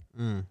interesting.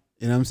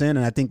 You know what I'm saying?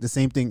 And I think the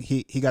same thing,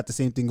 he got the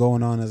same thing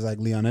going on as like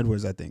Leon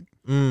Edwards, I think.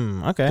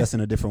 Okay. Just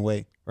in a different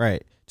way.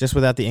 Right. Just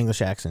without the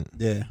English accent.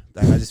 Yeah.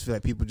 Like, I just feel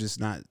like people just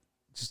not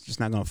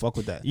going to fuck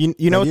with that.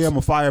 You know, I'm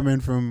a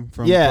fireman from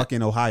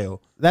fucking Ohio.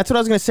 That's what I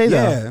was going to say,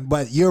 though. Yeah,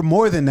 but you're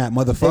more than that,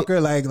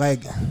 motherfucker.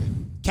 Like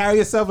carry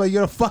yourself like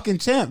you're a fucking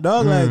champ,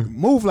 dog. Like,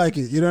 move like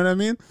it. You know what I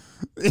mean?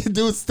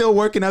 Dude's still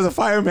working as a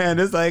fireman.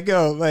 It's like,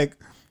 yo, like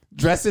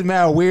dressing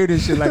mad weird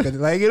and shit like you know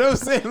what I'm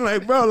saying?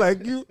 Like, bro,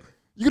 like you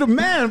the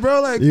man,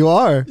 bro. Like you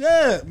are.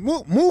 Yeah,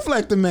 move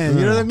like the man.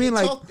 You know what I mean?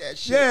 Like, talk that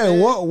shit, man.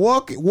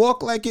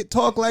 walk like it,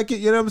 talk like it.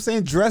 You know what I'm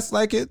saying? Dress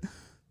like it.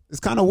 It's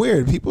kind of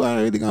weird. People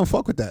aren't really gonna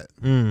fuck with that,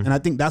 and I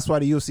think that's why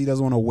the UFC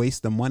doesn't want to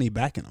waste the money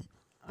backing them.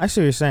 I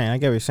see what you're saying. I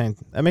get what you're saying.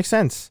 That makes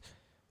sense.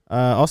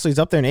 Also, he's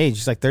up there in age.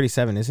 He's like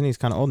 37, isn't he? He's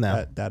kind of old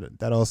now.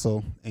 That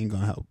also ain't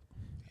gonna help.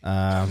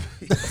 That's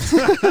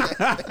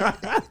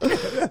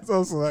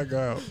also not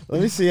gonna help.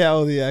 Let me see how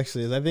old he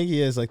actually is. I think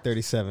he is like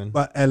 37.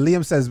 But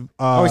Liam says, he's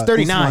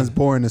 39. Usman's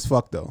boring as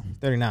fuck though.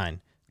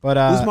 39. But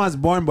Usman's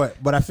boring, but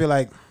I feel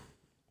like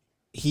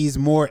he's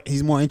more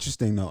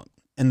interesting though.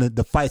 And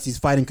the fights he's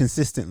fighting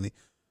consistently.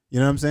 You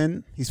know what I'm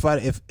saying? He's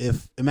fighting.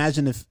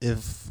 Imagine if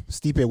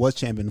Stipe was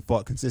champion and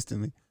fought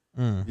consistently.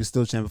 You're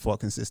still champion, fought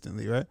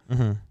consistently, right?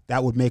 Mm-hmm.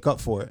 That would make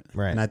up for it.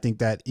 Right. And I think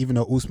that even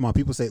though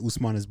people say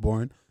Usman is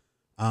boring,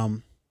 I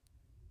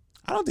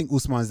don't think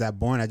Usman is that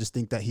boring. I just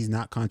think that he's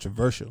not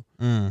controversial.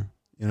 You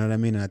know what I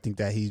mean? And I think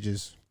that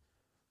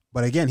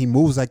but again, he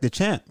moves like the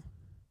champ.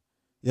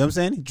 You know what I'm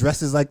saying? He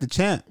dresses like the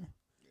champ.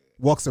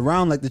 Walks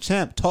around like the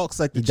champ. Talks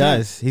like the champ. He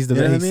does. He's the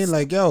best. You know best. what I mean?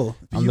 Like, yo,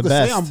 you can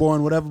say I'm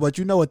boring, whatever, but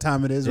you know what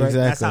time it is, right?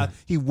 Exactly. That's how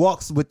he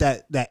walks with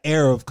that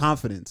air of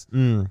confidence.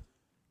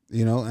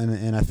 You know,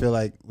 and I feel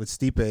like with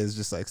Stipe is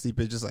just like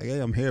hey,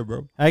 I'm here,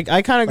 bro. I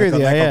kind of agree with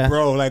you. Like yeah, a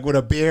bro, like with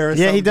a beer. Or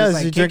yeah, he does.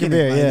 Like you drink a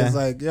beer. Like, yeah, it's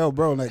like, yo,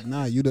 bro, like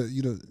nah, you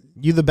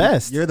the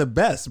best. You're the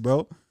best,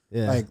 bro.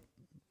 Yeah. Like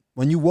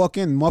when you walk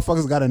in,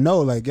 motherfuckers got to know,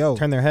 like, yo,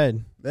 turn their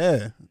head.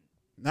 Yeah.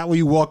 Not when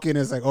you walk in,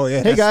 it's like, oh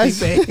yeah, hey guys,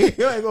 like,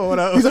 oh, what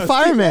up? He's a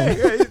fireman.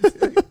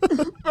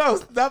 Bro,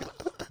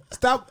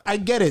 stop. I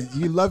get it.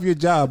 You love your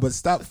job, but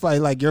stop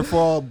fighting like you're for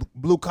all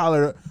blue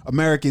collar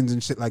Americans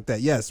and shit like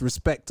that. Yes,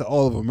 respect to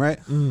all of them, right?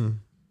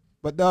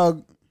 But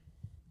dog,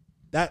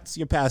 that's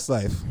your past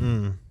life.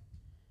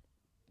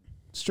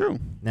 It's true.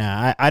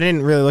 Nah, I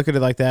didn't really look at it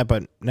like that,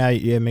 but now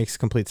it makes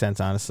complete sense.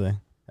 Honestly,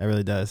 it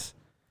really does.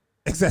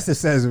 Excessive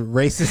says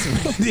racist.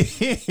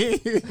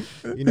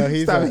 You know,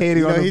 he's stop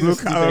hating on the blue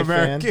Stipe collar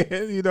American.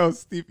 Fan. You know,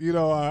 Steve. You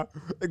know,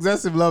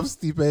 Excessive loves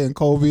Stipe and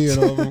Kobe and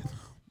all of them.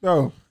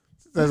 Bro,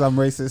 says I'm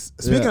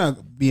racist. Speaking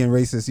of being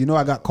racist, you know,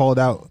 I got called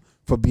out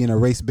for being a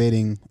race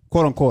baiting,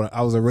 quote unquote.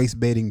 I was a race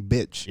baiting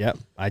bitch. Yep,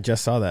 I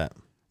just saw that.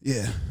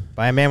 Yeah,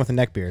 by a man with a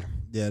neck beard.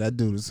 Yeah, that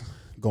dude is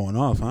going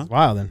off, huh?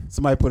 Wow, then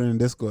somebody put it in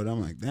Discord.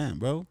 I'm like, damn,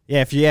 bro.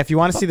 Yeah, if you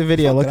want to see the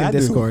video, look in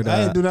Discord.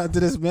 I didn't do nothing to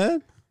this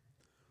man.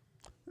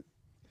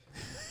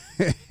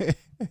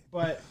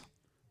 But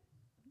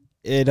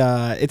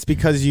it's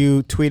because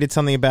you tweeted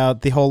something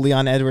about the whole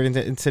Leon Edwards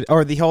incident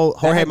or the whole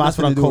Jorge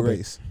Masvidal Kobe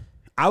race.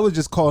 I was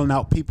just calling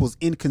out people's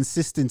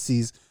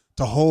inconsistencies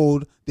to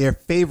hold their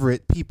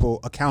favorite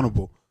people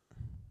accountable.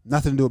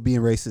 Nothing to do with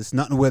being racist.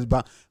 Nothing with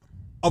about.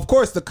 Of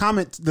course,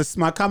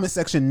 my comment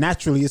section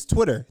naturally is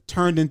Twitter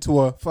turned into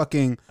a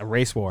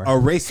race war, or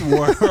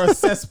a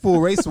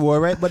cesspool race war,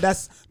 right? But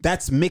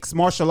that's mixed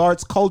martial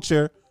arts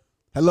culture.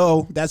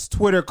 Hello, that's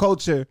Twitter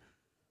culture,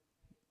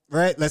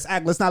 right?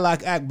 Let's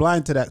not act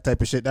blind to that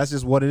type of shit. That's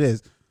just what it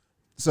is.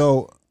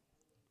 So,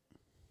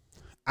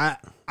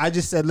 I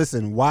just said,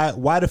 listen, why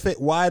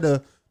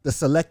the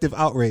selective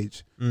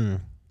outrage?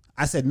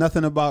 I said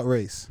nothing about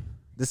race.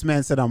 This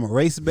man said I'm a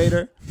race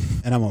baiter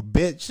and I'm a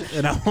bitch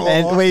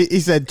and wait, he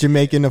said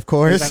Jamaican, of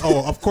course. He's like,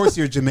 oh, of course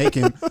you're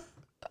Jamaican.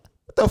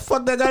 What the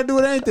fuck that got to do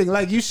with anything?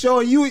 Like you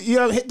showing you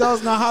know, hit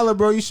dogs not holler,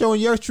 bro. You showing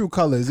your true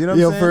colors. You know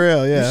what I'm saying? For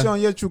real, yeah. You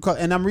showing your true color.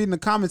 And I'm reading the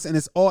comments and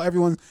it's all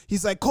everyone.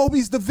 He's like,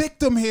 Kobe's the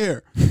victim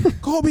here.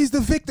 Kobe's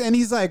the victim, and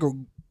he's like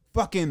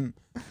fucking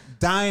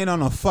dying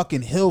on a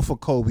fucking hill for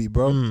Kobe,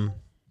 bro.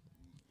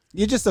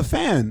 You're just a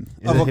fan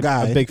of a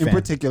guy in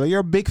particular. You're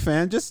a big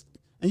fan.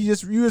 And you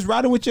was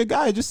riding with your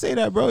guy. Just say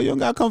that, bro. You don't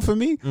gotta come for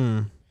me.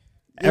 You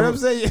know what I'm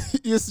saying?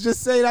 You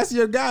just say that's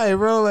your guy,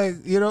 bro. Like,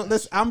 you know,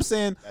 I'm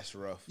saying that's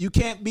rough. You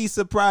can't be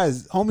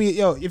surprised, homie.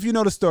 Yo, if you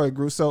know the story,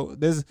 Gru. So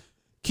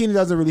Keenan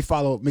doesn't really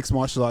follow mixed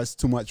martial arts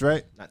too much,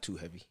 right? Not too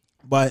heavy.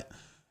 But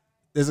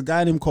there's a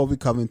guy named Colby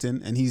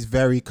Covington, and he's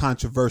very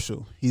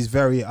controversial. He's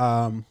very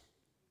how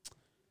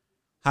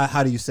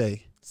do you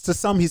say? To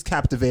some, he's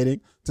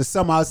captivating. To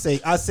some, I'll say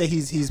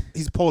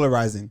he's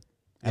polarizing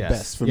at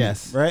best for me,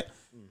 right?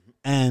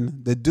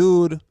 And the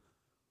dude,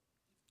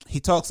 he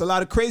talks a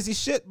lot of crazy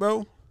shit,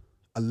 bro.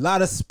 A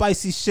lot of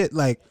spicy shit.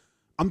 Like,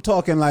 I'm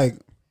talking like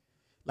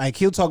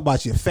he'll talk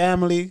about your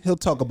family. He'll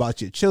talk about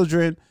your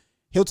children.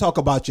 He'll talk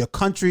about your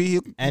country. He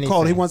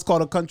once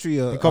called a country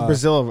he called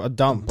Brazil a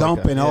dump.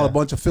 And all a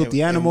bunch of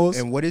filthy animals.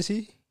 And what is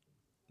he?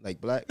 Like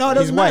black? No, it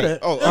doesn't matter.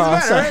 Oh, it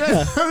doesn't matter.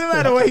 Right? It doesn't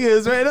matter what he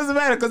is, right? It doesn't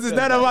matter because it's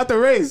not about the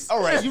race.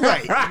 All right, you're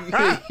right.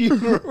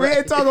 We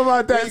ain't talking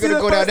about that. You're going to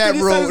go down that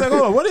road. He's like,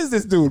 oh, what is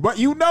this dude? But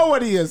you know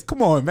what he is.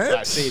 Come on, man.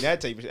 I see that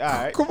type of shit. All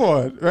right. Come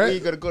on, right? You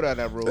ain't going to go down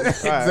that road.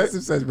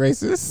 Excessive says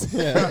racist.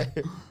 Yeah.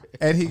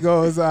 And he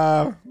goes,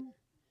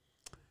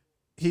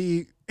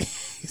 he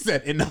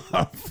said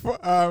enough.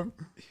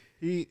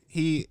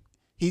 He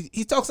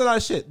talks a lot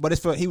of shit, but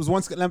he was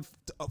once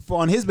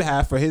on his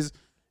behalf for his,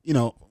 you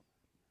know.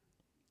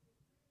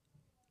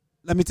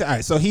 Let me tell you. All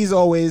right, so he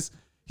was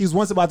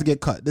once about to get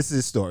cut. This is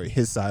his story,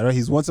 his side. Right?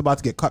 He's once about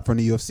to get cut from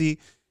the UFC.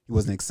 He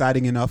wasn't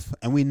exciting enough,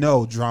 and we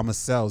know drama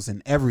sells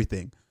in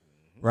everything,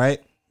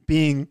 right?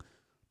 Being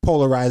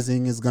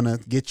polarizing is gonna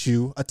get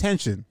you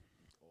attention.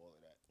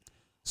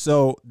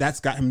 So that's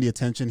got him the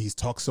attention. He's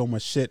talked so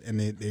much shit, and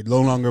they no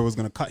longer was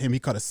gonna cut him. He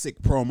cut a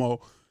sick promo,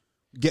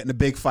 getting the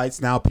big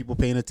fights now. People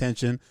paying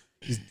attention.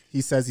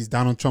 He says he's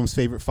Donald Trump's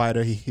favorite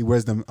fighter. He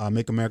wears the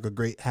 "Make America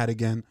Great" hat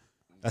again.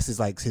 That's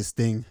his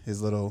thing,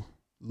 his little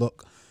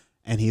look.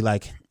 And he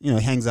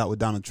hangs out with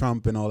Donald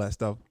Trump and all that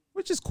stuff,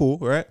 which is cool,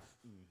 right?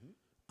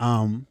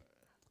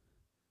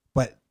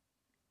 But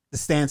the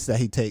stance that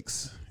he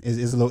takes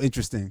is a little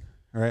interesting,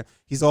 right?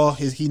 He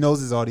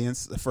knows his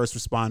audience, the first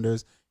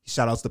responders. He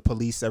shout outs the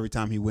police every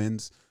time he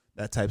wins,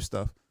 that type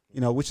stuff.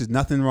 Which is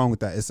nothing wrong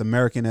with that. It's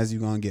American as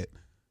you're gonna get,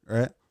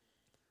 right?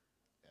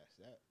 That's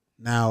that.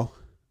 Now,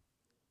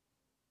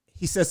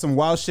 he says some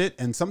wild shit,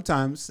 and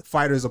sometimes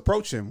fighters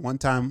approach him. One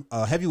time,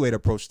 a heavyweight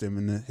approached him,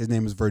 and his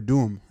name is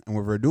Verdum. And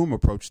when Verdum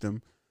approached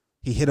him,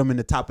 he hit him in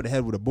the top of the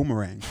head with a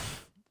boomerang.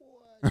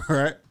 All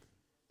right?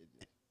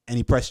 And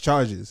he pressed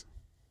charges.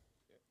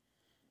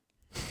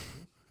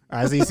 All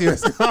right, so you see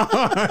what's going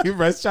on? He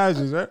pressed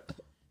charges, right?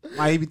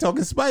 Might he be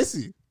talking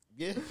spicy?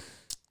 Yeah.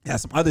 Yeah,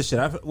 some other shit.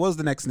 What was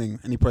the next thing?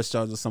 And he pressed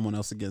charges with someone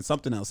else again.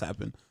 Something else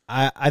happened.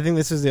 I think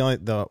this is the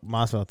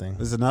Masvidal thing.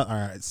 There's another. All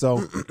right.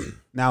 So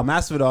now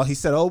Masvidal, he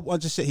said a whole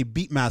bunch of shit. He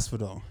beat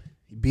Masvidal.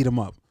 He beat him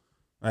up.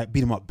 Right?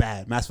 Beat him up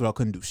bad. Masvidal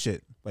couldn't do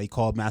shit. But he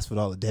called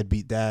Masvidal a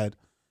deadbeat dad.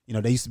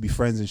 They used to be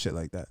friends and shit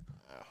like that.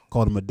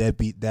 Called him a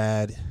deadbeat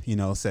dad.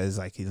 Says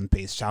like he doesn't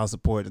pay his child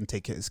support, doesn't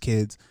take care of his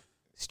kids.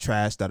 He's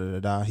trash, da da da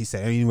da. He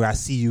said, anywhere I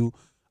see you,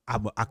 I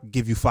could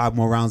give you 5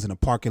 more rounds in the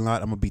parking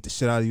lot. I'm gonna beat the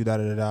shit out of you, da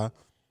da da da.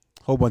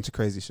 Whole bunch of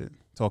crazy shit.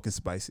 Talking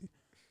spicy.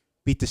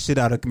 Beat the shit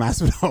out of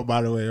Masvidal,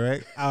 by the way,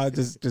 right? I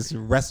just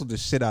wrestled the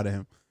shit out of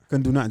him.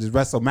 Couldn't do nothing. Just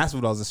wrestle.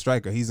 Masvidal's a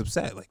striker. He's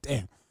upset. Like,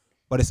 damn.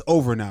 But it's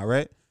over now,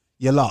 right?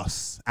 You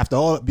lost.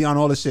 Beyond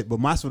all the shit. But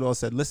Masvidal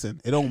said, listen,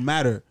 it don't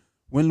matter.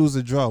 Win, lose,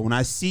 or draw. When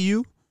I see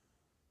you,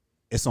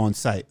 it's on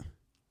sight.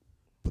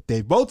 But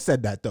they both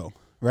said that, though,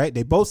 right?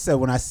 They both said,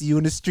 when I see you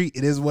in the street,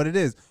 it is what it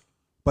is.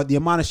 But the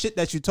amount of shit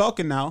that you're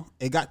talking now,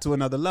 it got to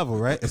another level,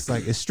 right? It's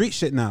like, it's street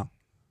shit now.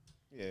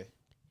 Yeah.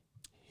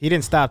 He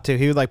didn't stop too.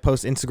 He would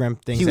post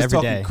Instagram things every day. He was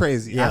talking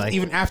crazy. Yeah,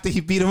 even after he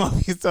beat him up,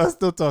 he started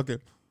still talking.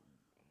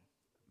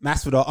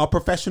 Masvidal, a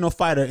professional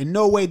fighter. In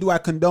no way do I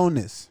condone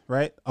this,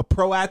 right? A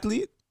pro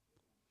athlete?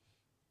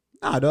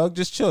 Nah, dog,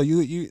 just chill.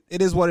 You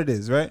it is what it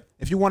is, right?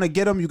 If you want to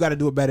get him, you got to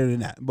do it better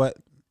than that. But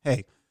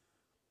hey,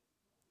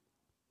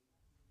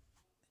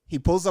 he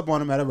pulls up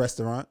on him at a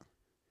restaurant.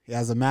 He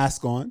has a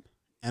mask on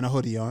and a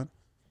hoodie on,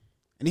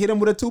 and he hit him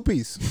with a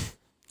 2-piece.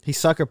 He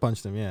sucker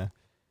punched him, yeah.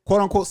 Quote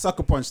unquote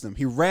sucker punched him.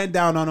 He ran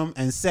down on him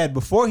and said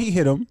before he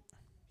hit him,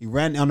 he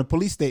ran on the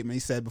police statement. He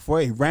said before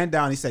he ran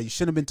down, he said, you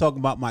shouldn't have been talking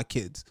about my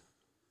kids.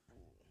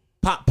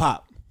 Pop,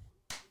 pop.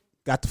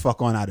 Got the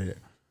fuck on out of there.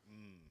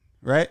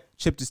 Right?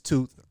 Chipped his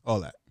tooth,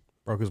 all that.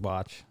 Broke his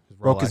watch.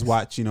 Broke his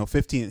watch.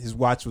 15. His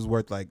watch was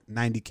worth like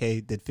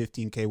 $90K, did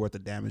 $15K worth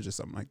of damage or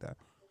something like that.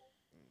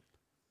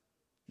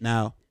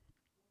 Now,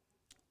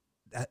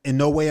 in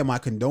no way am I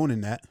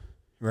condoning that,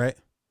 right?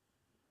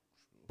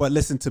 But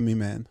listen to me,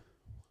 man.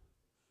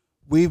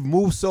 We've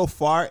moved so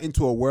far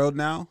into a world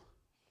now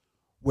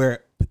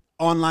where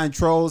online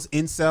trolls,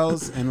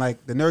 incels, and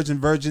like the nerds and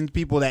virgins,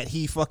 people that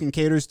he fucking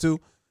caters to,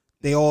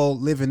 they all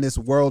live in this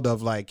world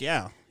of like,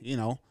 yeah,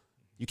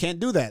 you can't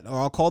do that or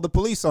I'll call the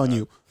police on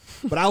you.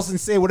 But I also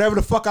say whatever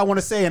the fuck I want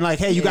to say and like,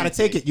 hey, you got to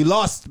take it. You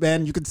lost,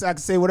 man. I can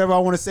say whatever I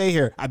want to say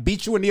here. I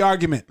beat you in the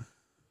argument.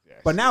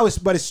 But now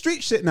it's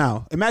street shit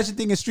now. Imagine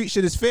thinking street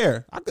shit is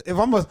fair.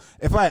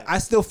 I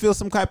still feel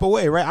some type of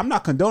way, right? I'm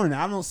not condoning it.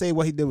 I don't say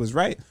what he did was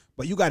right,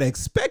 but you got to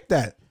expect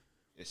that.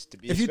 It's to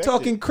be if you're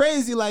talking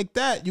crazy like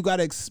that, you got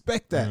to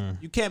expect that.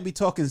 You can't be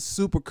talking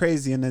super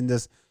crazy and then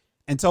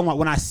talking about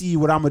when I see you,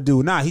 what I'm gonna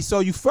do. Nah, he saw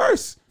you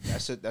first.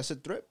 That's a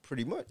threat,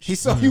 pretty much. He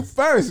saw you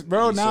first,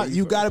 bro. Now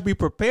you got to be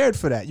prepared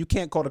for that. You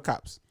can't call the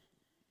cops.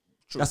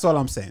 True. That's all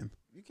I'm saying.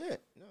 You can't.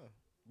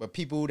 But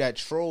people that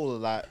troll a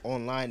lot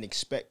online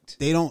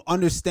they don't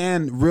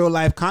understand real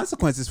life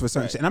consequences for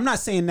certain shit. And I'm not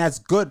saying that's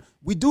good.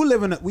 We do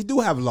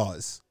have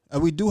laws.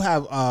 We do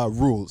have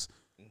rules.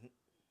 Mm-hmm.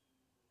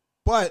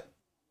 But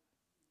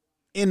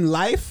in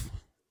life,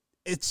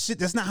 it's shit.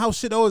 That's not how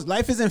shit always.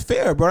 Life isn't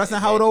fair, bro. That's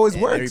not how it always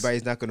works.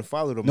 Everybody's not gonna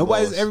follow them.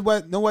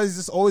 Nobody's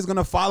just always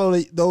gonna follow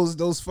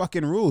those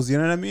fucking rules. You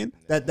know what I mean?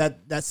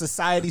 That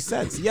society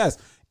sets. Yes,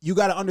 you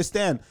got to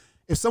understand.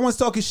 If someone's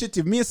talking shit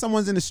to me and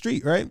someone's in the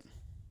street, right?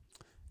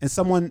 And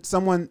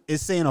someone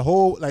is saying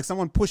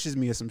someone pushes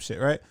me or some shit,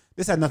 right?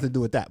 This had nothing to do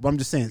with that, but I'm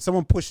just saying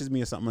someone pushes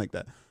me or something like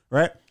that,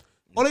 right?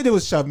 All they did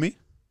was shove me,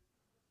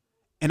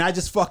 and I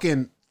just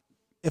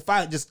if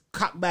I just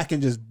cock back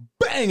and just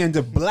bang and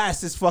just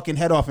blast his fucking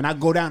head off, and I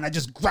go down, I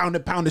just ground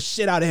and pound the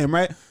shit out of him,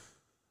 right?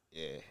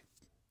 Yeah.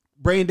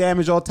 Brain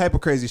damage, all type of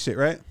crazy shit,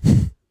 right?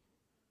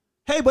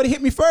 Hey, but he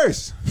hit me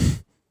first.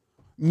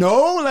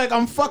 No, like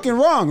I'm fucking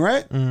wrong,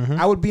 right? Mm-hmm.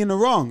 I would be in the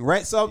wrong,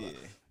 right? So,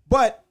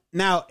 but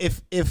now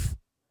if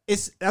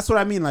that's what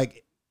I mean.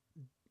 Like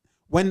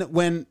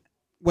when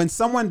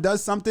someone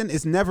does something,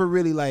 it's never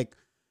really like,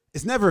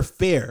 it's never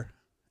fair.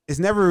 It's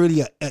never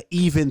really a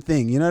even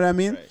thing. You know what I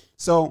mean? Right.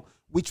 So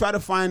we try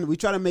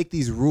to make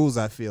these rules,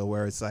 I feel,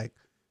 where it's like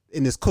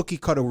in this cookie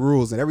cutter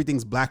rules and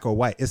everything's black or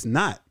white. It's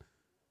not.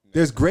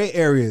 There's gray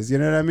areas, you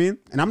know what I mean?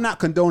 And I'm not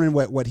condoning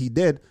what he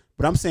did,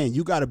 but I'm saying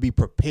you got to be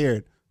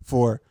prepared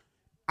for,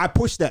 I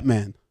pushed that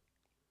man.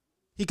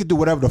 He could do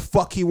whatever the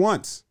fuck he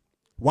wants.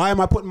 Why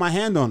am I putting my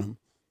hand on him?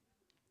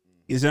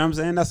 You see what I'm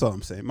saying? That's all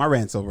I'm saying. My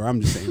rant's over.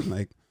 I'm just saying,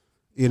 like,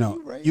 you know,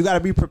 you got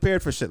to be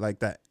prepared for shit like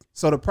that.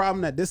 So the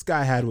problem that this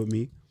guy had with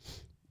me,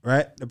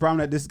 right? The problem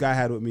that this guy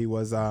had with me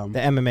was... the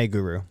MMA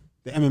guru.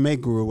 The MMA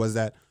guru was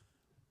that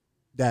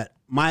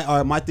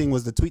my thing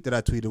was the tweet that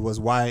I tweeted was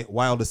why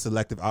all the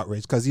selective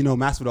outrage? Because, you know,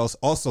 Masvidal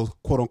also,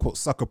 quote unquote,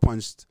 sucker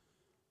punched,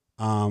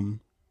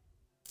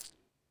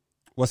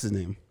 what's his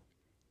name?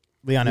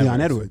 Leon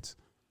Edwards.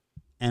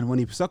 And when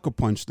he sucker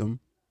punched him,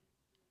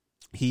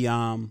 he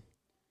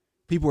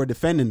people were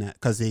defending that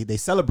because they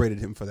celebrated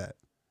him for that.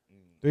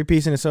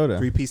 3-piece in a soda.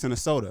 3-piece in a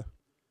soda.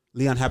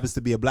 Leon happens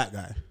to be a black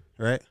guy,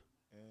 right?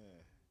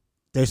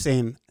 He's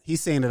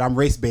saying that I'm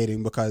race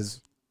baiting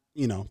because,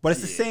 you know, but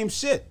it's the same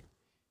shit.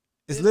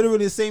 It's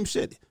literally the same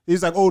shit.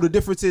 He's like, oh, the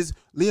difference is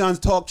Leon's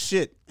talk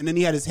shit. And then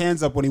he had his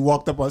hands up when he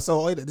walked up on,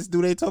 so this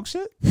dude ain't talk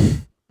shit?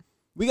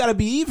 We got to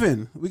be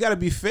even. We got to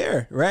be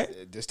fair,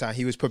 right? This time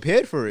he was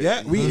prepared for it.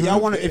 Yeah,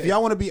 y'all want to, if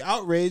y'all want to be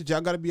outraged,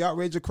 y'all got to be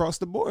outraged across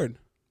the board,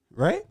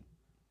 right?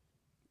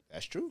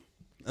 That's true.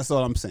 That's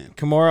all I'm saying.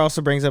 Kimura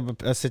also brings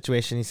up a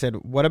situation. He said,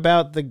 what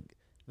about the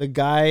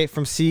guy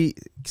from City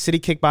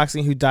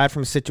Kickboxing who died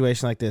from a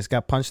situation like this?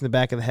 Got punched in the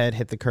back of the head,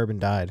 hit the curb, and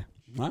died.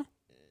 Huh?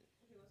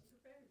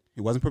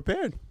 He wasn't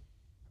prepared.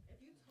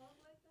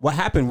 What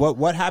happened?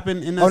 What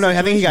happened in that situation?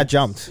 I think he got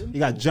jumped. He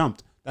got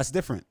jumped. That's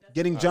different.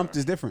 Getting jumped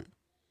is different.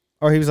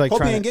 Or he was like Hope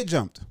he trying didn't get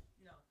jumped.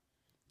 No.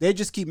 They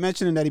just keep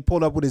mentioning that he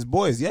pulled up with his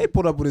boys. Yeah, he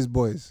pulled up with his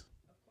boys.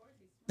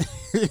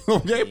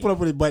 Yeah, he pulled up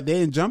with it, but they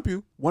didn't jump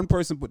you. One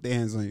person put their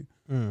hands on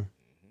you.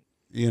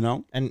 You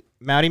know? And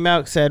Mouty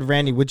Mout said,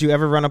 Randy, would you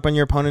ever run up on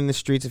your opponent in the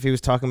streets if he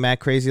was talking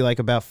mad crazy, like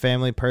about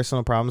family,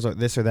 personal problems, or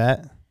this or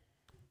that?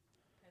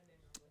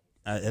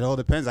 It all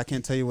depends. I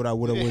can't tell you what I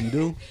would or wouldn't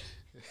do.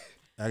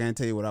 I can't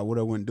tell you what I would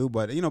or wouldn't do.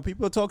 But, you know,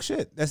 people talk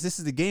shit. This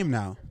is the game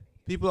now.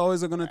 People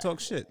always are going to talk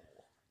shit.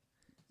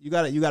 You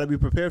gotta be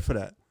prepared for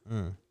that.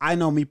 I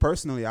know me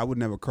personally, I would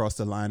never cross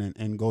the line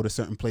and go to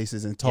certain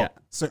places and talk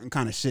certain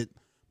kind of shit.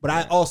 But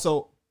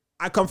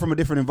I come from a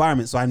different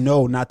environment, so I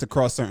know not to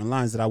cross certain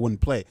lines that I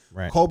wouldn't play.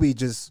 Right. Kobe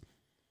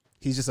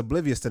he's just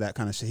oblivious to that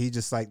kind of shit. He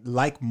just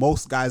like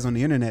most guys on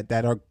the internet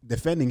that are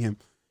defending him,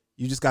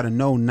 you just got to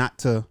know not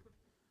to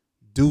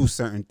do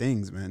certain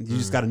things, man. You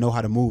just got to know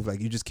how to move.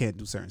 Like, you just can't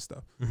do certain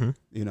stuff,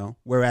 you know?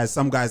 Whereas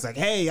some guys like,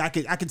 hey, I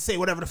can say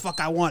whatever the fuck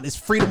I want. It's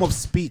freedom of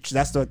speech.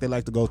 That's what they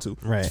like to go to.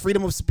 Right. It's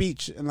freedom of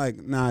speech. And like,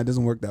 nah, it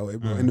doesn't work that way,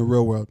 bro, in the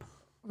real world.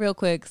 Real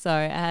quick,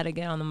 sorry, I had to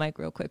get on the mic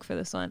real quick for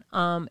this one.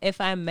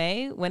 If I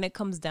may, when it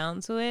comes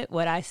down to it,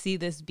 what I see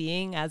this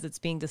being as it's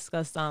being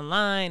discussed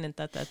online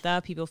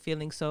and people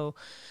feeling so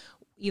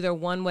either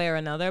one way or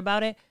another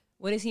about it,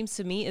 what it seems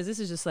to me is this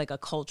is just like a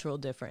cultural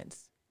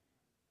difference.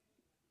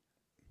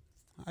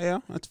 Yeah,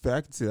 that's fair.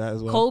 I can see that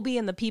as well. Kobe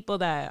and the people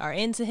that are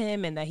into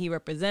him and that he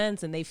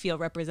represents and they feel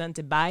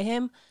represented by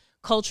him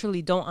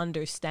culturally don't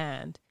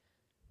understand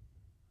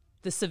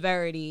the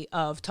severity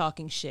of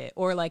talking shit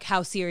or like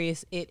how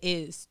serious it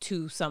is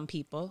to some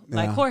people,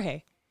 like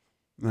Jorge.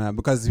 Yeah,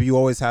 because you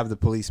always have the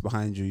police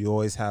behind you. You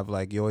always have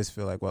you always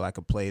feel like, well, I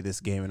could play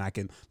this game and I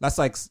can. That's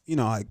like, you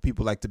know, like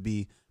people like to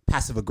be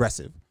passive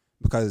aggressive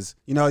because,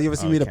 you know, you ever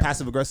see me the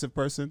passive aggressive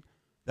person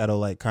that'll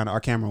like kind of, our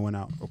camera went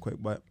out real quick,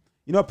 but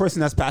you know, a person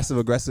that's passive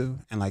aggressive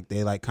and like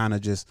they like kind of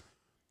just,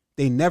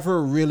 they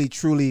never really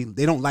truly,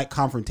 they don't like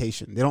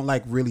confrontation. They don't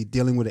like really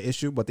dealing with an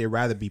issue, but they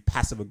rather be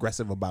passive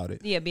aggressive about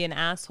it. Yeah, be an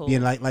asshole.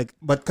 Being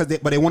but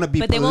they want to be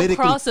politically, they won't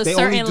cross a they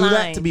certain only do line.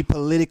 that to be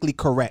politically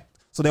correct.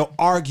 So they'll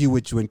argue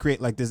with you and create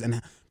like this,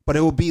 but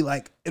it will be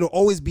like, it'll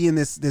always be in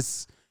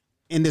this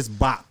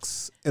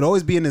box. It'll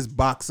always be in this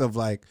box of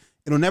like,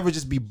 it'll never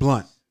just be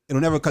blunt.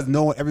 It'll never, because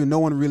no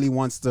one really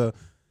wants to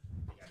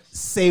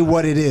say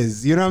what it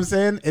is. You know what I'm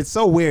saying? It's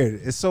so weird.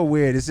 It's so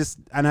weird. It's just,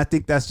 and I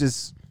think that's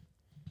just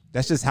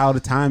how the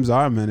times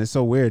are, man. It's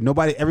so weird.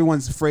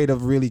 Everyone's afraid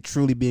of really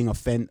truly being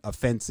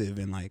offensive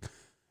and like.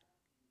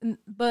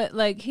 But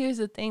like, here's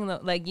the thing though,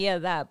 like, yeah,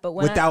 that, but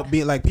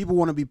being like, people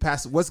want to be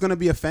passive. What's going to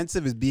be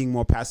offensive is being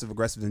more passive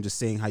aggressive than just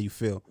saying how you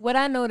feel. What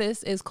I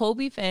noticed is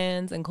Kobe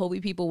fans and Kobe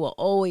people will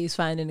always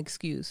find an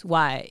excuse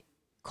why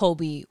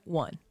Kobe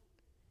won.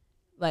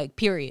 Like,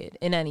 period,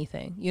 in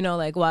anything, you know,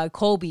 like why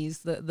Kobe's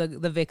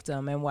the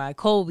victim and why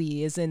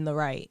Kobe is in the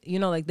right, you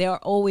know, like they are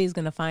always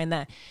going to find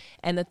that.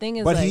 And the thing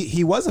is, but like,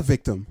 he was a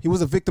victim. He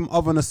was a victim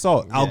of an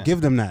assault. Yeah. I'll give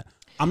them that.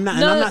 I'm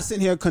not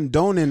sitting here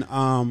condoning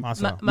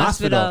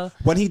Masvidal.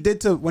 When he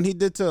did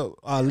to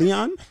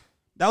Leon,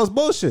 that was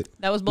bullshit.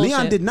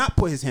 Leon did not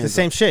put his hands. The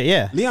same shit,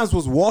 yeah. Leon's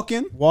was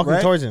walking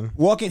right? towards him.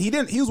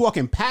 He was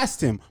walking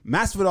past him.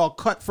 Masvidal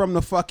cut from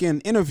the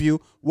fucking interview,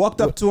 walked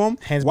up to him,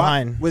 hands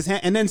behind,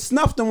 and then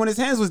snuffed him when his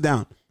hands was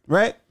down.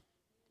 Right.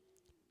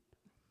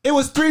 It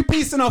was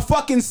 3-piece in a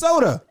fucking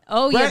soda.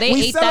 Oh yeah, right?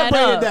 We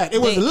celebrated that.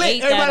 It was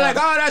lit. Everybody like,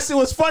 oh, that shit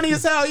was funny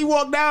as hell. He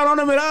walked down on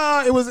him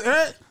and it was.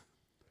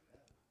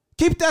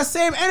 Keep that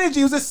same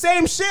energy. It was the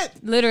same shit.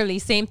 Literally,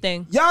 same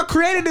thing. Y'all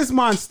created this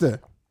monster.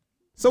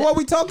 So what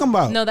we talking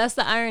about? No, that's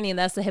the irony and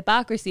that's the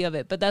hypocrisy of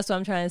it. But that's what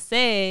I'm trying to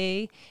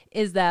say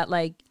is that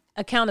like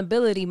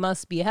accountability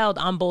must be held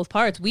on both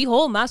parts. We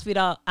hold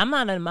Masvidal. I'm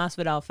not a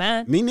Masvidal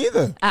fan Me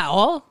neither. at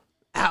all.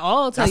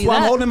 I'll tell That's you why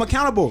that. I'm holding him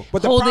accountable.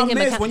 But the Holding problem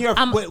him is when you're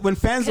when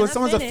Can I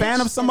someone's a fan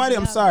finish? of somebody,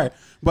 I'm Yeah. sorry,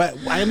 but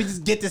let me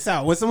just get this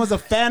out. When someone's a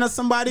fan of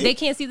somebody, They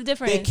can't see the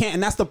difference. They can't,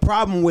 and that's the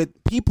problem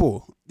with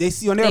people. They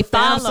see when they're They a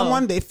fan of follow.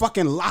 someone, they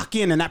fucking lock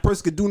in, and that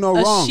person could do no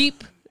A wrong.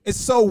 sheep. It's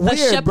so weird,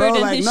 shepherd bro.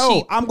 and Like, his no,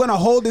 sheep. I'm gonna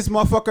hold this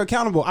motherfucker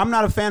accountable. I'm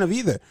not a fan of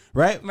either,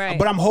 right? Right.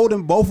 But I'm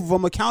holding both of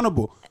them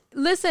accountable.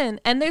 Listen,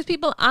 and there's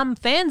people I'm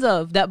fans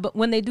of that, but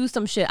when they do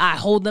some shit, I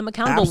hold them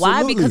accountable. Why?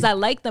 Absolutely. Because I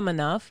like them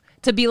enough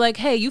to be like,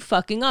 hey, you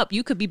fucking up.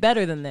 You could be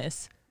better than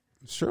this.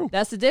 It's true.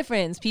 That's the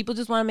difference. People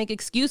just want to make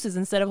excuses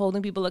instead of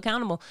holding people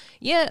accountable.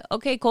 Yeah,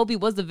 okay, Colby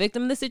was the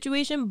victim of the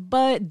situation,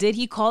 but did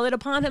he call it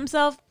upon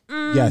himself?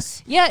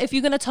 Yes. Yeah, if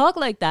you're gonna talk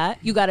like that,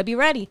 you got to be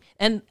ready.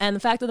 And the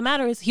fact of the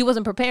matter is, he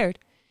wasn't prepared.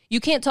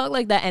 You can't talk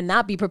like that and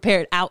not be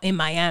prepared out in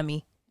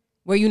Miami,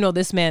 where you know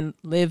this man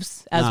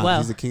lives as Nah, well.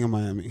 he's the king of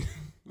Miami.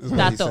 That's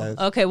what he Tato. says.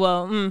 Okay,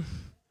 well,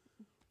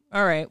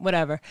 all right,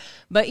 whatever.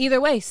 But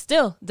either way,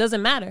 still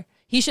doesn't matter.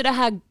 He should have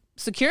had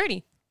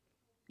security.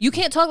 You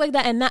can't talk like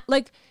that and not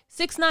like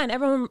 6ix9ine.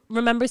 Everyone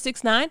remembers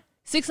 6ix9ine?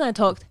 6ix9ine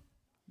talked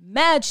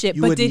mad shit,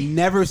 You but would did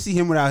never see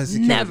him without his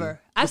security. never.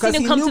 I've Because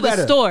seen him he come knew to the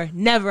better. store.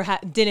 Never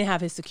didn't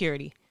have his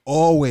security.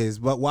 Always,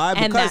 but why?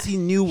 And Because that he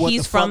knew what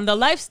he's the from fuck. the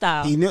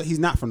lifestyle. He knew he's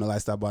not from the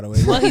lifestyle, by the way.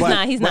 Well, he's But-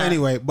 not. He's but not.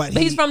 Anyway, But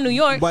he's from New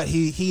York. But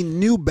he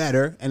knew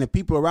better, and the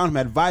people around him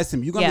advised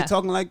him. You're gonna Yeah. be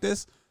talking like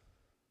this.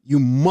 You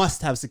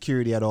must have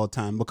security at all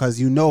time because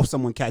you know if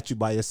someone catch you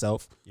by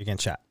yourself, You can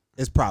chat.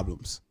 it's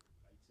problems.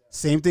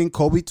 Same thing.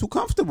 Kobe too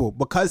comfortable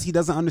because he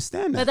doesn't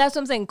understand But that. that's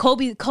what I'm saying.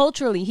 Kobe,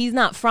 culturally, he's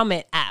not from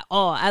it at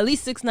all. At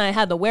least 6ix9ine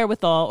had the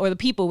wherewithal, or the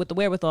people with the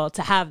wherewithal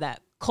to have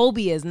that.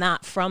 Kobe is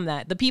not from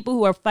that. The people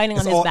who are fighting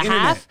It's on his all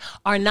behalf internet.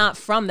 are not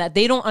from that.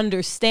 They don't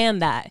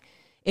understand that.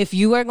 If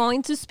you are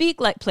going to speak,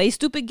 like play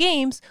stupid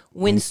games,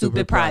 win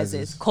stupid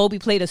prizes. Kobe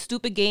played a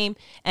stupid game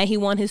and he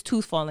won his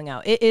tooth falling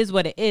out. It is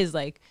what it is.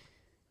 Like,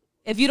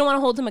 if you don't want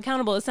to hold him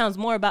accountable, it says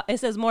more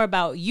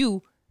about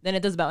you than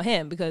it does about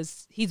him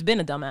because he's been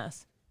a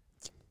dumbass.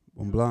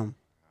 Boom, blum.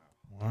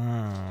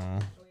 Wow.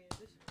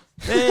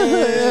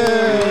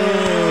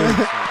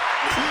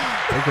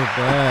 Look at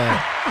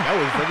that. That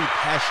was very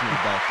passionate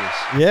about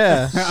this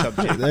Yeah.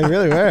 subject. They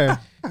really were.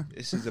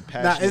 This is a Nah,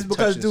 passionate. it's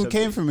because touching dude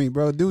came subject. for me,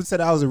 bro. Dude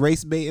said I was a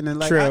race baiting and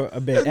like True, a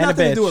bit. There's And a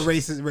nothing to do bitch.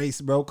 with race,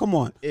 bro. Come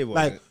on, It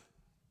wasn't. like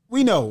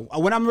we know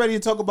when I'm ready to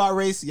talk about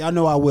race, y'all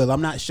know I will.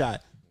 I'm not shy,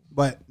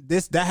 but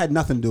that had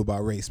nothing to do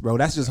about race, bro.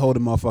 That's just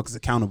holding motherfuckers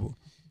accountable.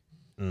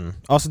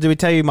 Also, did we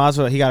tell you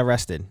Masvidal, he got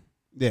arrested?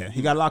 Yeah,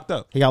 he got locked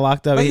up. He got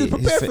locked up. But he was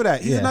prepared for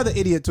that. He's yeah. another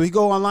idiot too. He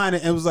go online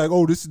and was like,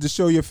 "Oh, this is to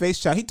show your face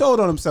shot." He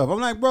told on himself. I'm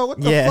like, bro, what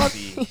the Yeah. fuck?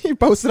 He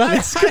posted on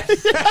his screen.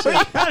 How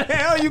the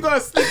hell you gonna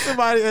sneak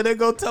somebody and then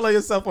go tell on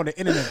yourself on the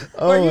internet?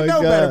 Oh bro, you my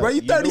know God. better, bro.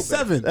 You You know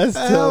 37. That's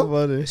The so hell?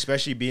 funny.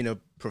 Especially being a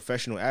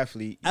professional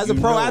athlete. As you a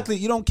pro know athlete,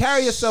 you don't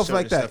carry yourself certain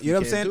like that. stuff You know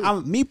what I'm saying?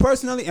 can't do. Me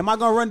personally, am I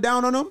gonna run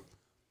down on them?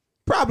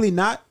 Probably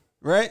not,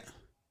 right?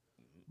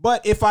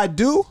 But if I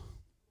do,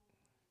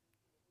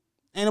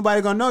 ain't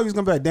nobody gonna know. He's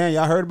gonna be like, "Damn,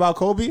 y'all heard about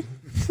Kobe?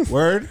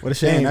 Word? What a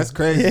shame. Damn, that's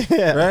crazy,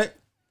 Yeah. right?"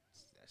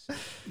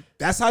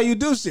 That's how you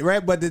do shit,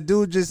 right? But the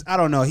dude just, I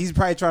don't know. He's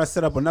probably trying to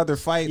set up another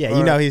fight. Yeah, or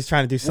you know he's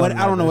trying to do what? something.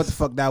 I don't know like what the this.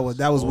 fuck that was.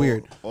 That was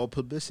weird, All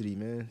publicity,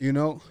 man. you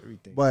know.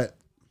 Everything. But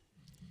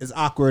it's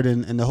awkward,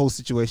 and the whole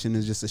situation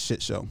is just a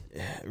shit show.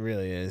 It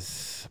really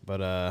is.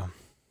 But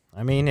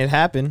I mean, it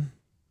happened,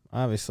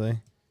 obviously,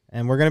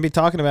 and we're gonna be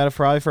talking about it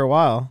probably for a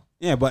while.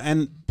 Yeah, but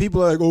and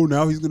people are like, "Oh,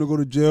 now he's gonna go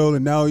to jail,"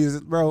 and now he's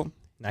bro.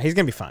 Now he's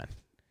gonna be fine.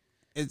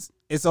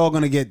 It's all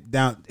gonna get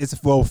down. It's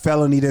for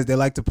felony. They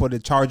like to put the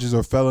charges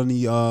or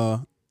felony.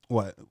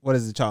 What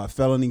is the charge?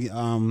 Felony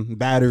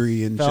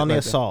battery and Felony shit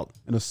like that. assault.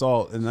 And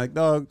assault and like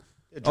dog.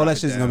 Drop All that it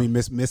shit's down. gonna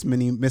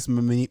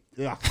be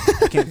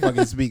I can't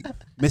fucking speak.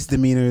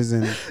 Misdemeanors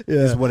and Yeah.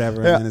 it's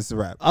whatever. Yeah. And then it's a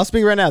wrap. I'll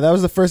speak right now. That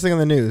was the first thing on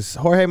the news.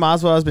 Jorge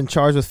Masvidal has been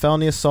charged with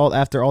felony assault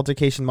after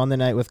altercation Monday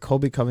night with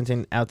Colby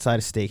Covington outside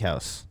a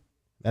steakhouse.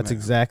 That's Man.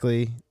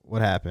 exactly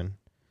what happened.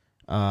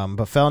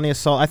 But felony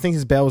assault, I think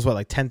his bail was what,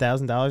 like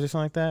 $10,000 or something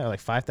like that, or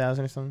like $5,000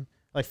 or something,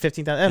 like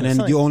 $15,000. And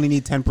then you only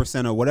need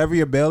 10% or whatever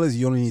your bail is.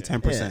 You only need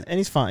 10%. and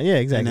he's fine. Yeah,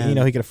 exactly. And You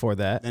then- know he could afford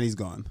that. Then he's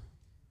gone.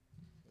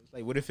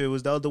 Like, what if it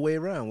was the other way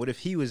around? What if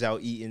he was out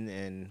eating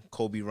and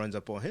Kobe runs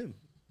up on him?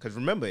 Because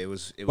remember, it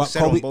was But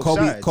set on both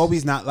sides.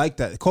 Kobe's not like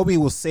that. Kobe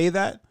will say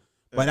that,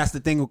 but that's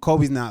the thing with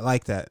Kobe's not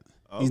like that.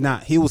 He's Okay.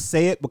 not. He will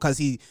say it because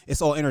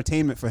it's all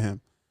entertainment for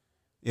him.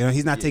 You know,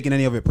 he's not taking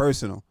any of it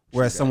personal.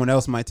 Whereas someone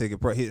else might take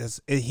it.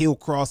 He'll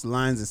cross the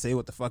lines and say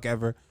what the fuck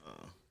ever.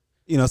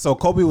 You know, so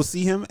Kobe will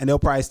see him and they'll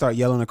probably start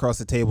yelling across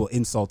the table,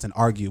 insults and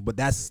argue. But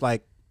that's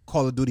like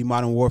Call of Duty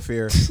Modern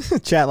Warfare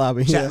Chat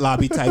lobby. chat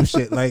lobby type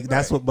shit. Like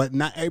that's what. But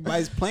not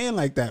everybody's playing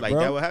like that, Like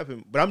bro. that would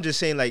happen. But I'm just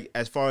saying, like,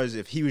 as far as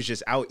if he was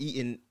just out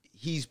eating,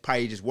 he's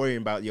probably just worrying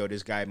about, yo,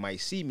 this guy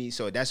might see me.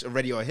 So that's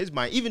already on his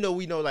mind, even though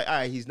we know, like, all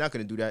right, he's not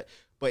going to do that.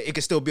 But it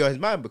could still be on his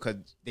mind because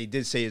they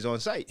did say it's on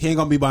site. He ain't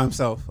going to be by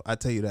himself. I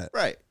tell you that.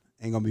 Right.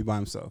 Ain't going to be by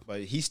himself.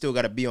 But he still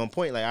got to be on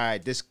point. Like, all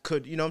right, this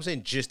could, you know what I'm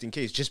saying? Just in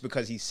case. Just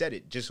because he said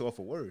it, just off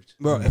of words.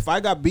 Bro, if I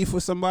got beef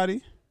with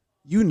somebody,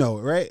 you know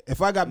it, right?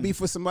 If I got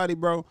beef with somebody,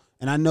 bro,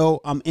 and I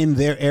know I'm in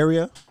their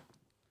area,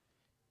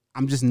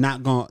 I'm just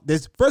not going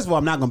to. First of all,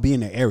 I'm not going to be in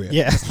their area.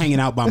 Yeah. Just hanging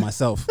out by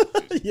myself.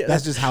 Yeah,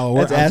 that's just how it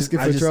works. That's asking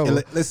for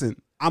trouble. Listen,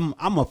 I'm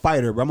a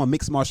fighter, bro. I'm a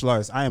mixed martial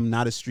artist. I am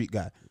not a street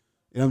guy.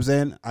 You know what I'm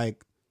saying?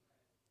 Like,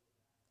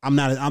 I'm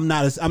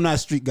not a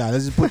street guy.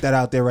 Let's just put that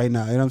out there right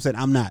now. You know what I'm saying?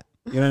 I'm not.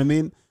 You know what I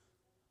mean?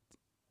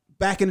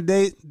 Back in the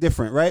day,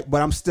 different, right?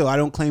 But I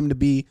don't claim to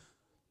be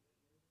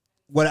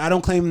I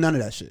don't claim none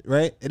of that shit,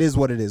 right? It is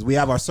what it is. We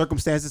have our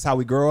circumstances, how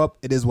we grow up.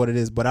 It is what it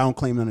is, but I don't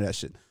claim none of that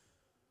shit.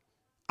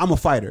 I'm a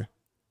fighter.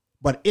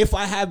 But if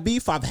I have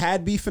beef, I've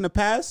had beef in the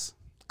past,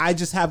 I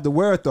just have the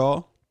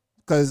wherewithal,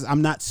 because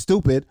I'm not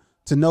stupid,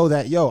 to know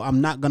that, yo, I'm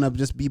not going to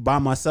just be by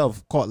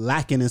myself caught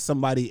lacking in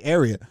somebody's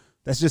area.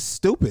 That's just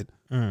stupid.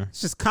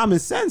 It's just common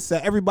sense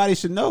that everybody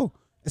should know,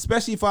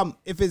 especially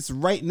if it's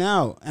right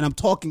now and I'm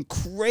talking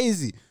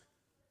crazy.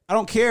 I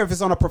don't care if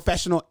it's on a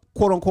professional,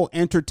 quote unquote,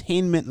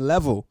 entertainment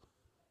level.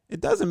 It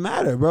doesn't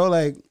matter, bro.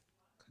 Like,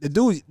 the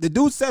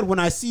dude said, when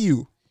I see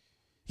you,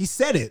 he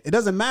said it. It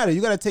doesn't matter.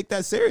 You got to take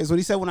that serious. When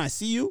he said, when I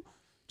see you,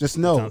 just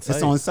know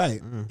it's on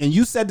site. And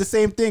you said the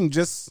same thing.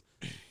 Just,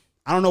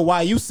 I don't know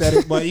why you said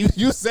it, but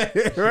you said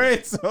it,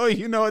 right? So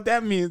you know what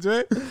that means,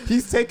 right?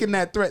 He's taking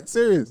that threat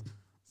serious.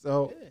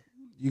 So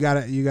you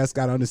guys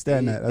gotta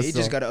understand that. They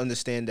just gotta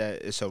understand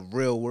that it's a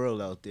real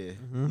world out there.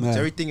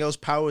 Everything else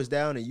powers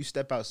down, and you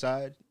step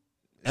outside.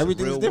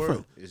 Everything's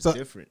different. It's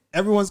different.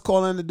 Everyone's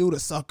calling the dude a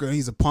sucker.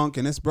 He's a punk,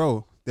 and it's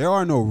bro. There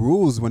are no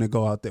rules when it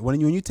go out there. When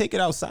you take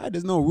it outside,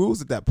 there's no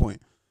rules at that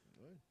point.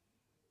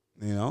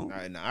 You know,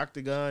 in the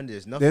octagon,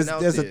 there's nothing out there.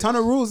 There's a ton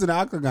of rules in the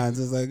octagons.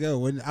 It's like, yo,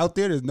 when out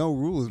there, there's no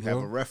rules, you bro.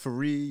 have a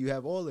referee. You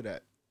have all of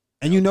that.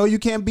 And you know you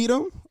can't beat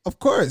him? Of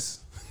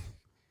course.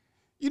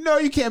 You know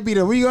you can't beat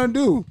him. What are you going to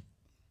do?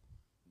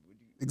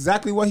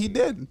 Exactly what he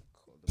did.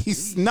 He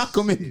snuck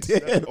him and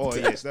did.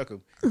 Snuck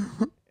him. And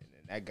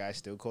then that guy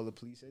still called the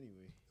police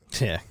anyway.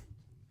 Yeah,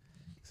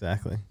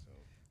 exactly.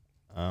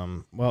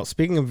 Well,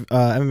 speaking of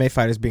MMA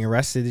fighters being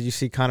arrested, did you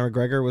see Conor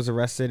McGregor was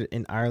arrested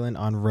in Ireland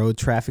on road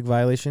traffic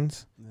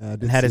violations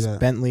and had his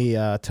Bentley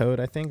towed,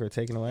 I think, or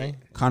taken away?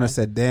 Conor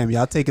said, "Damn,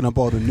 y'all taking up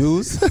all the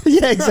news."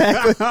 Yeah,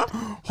 exactly.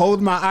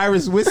 Hold my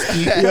Irish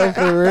whiskey. Yo,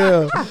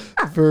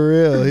 for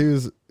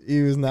real.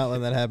 He was not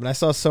letting that happen. I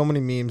saw so many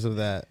memes of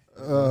that.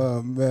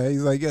 Oh man,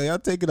 he's like, "Yo, y'all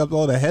taking up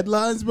all the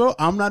headlines, bro.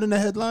 I'm not in the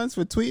headlines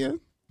for tweeting.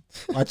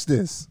 Watch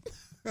this."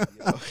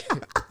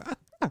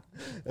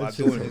 While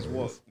doing his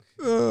walk.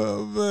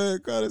 Oh man,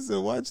 Conor said,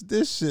 "Watch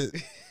this shit."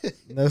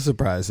 No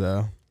surprise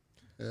though.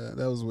 Yeah,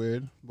 that was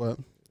weird, but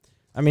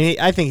I mean,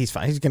 I think he's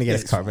fine. He's gonna get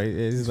his car. Fine.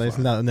 He's like,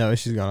 no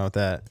issues going on with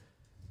that.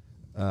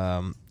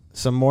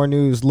 Some more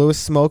news: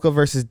 Louis Smolka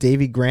versus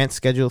Davy Grant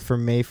scheduled for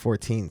May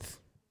 14th.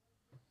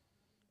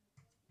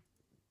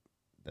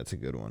 That's a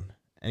good one.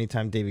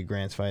 Anytime Davy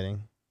Grant's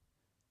fighting,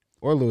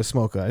 or Louis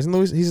Smolka, isn't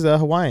Louis? He's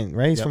Hawaiian,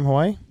 right? He's from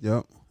Hawaii.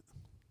 Yep.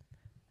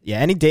 Yeah,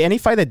 any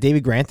fight that Davy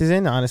Grant is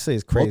in, honestly,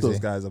 is crazy. Both those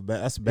guys are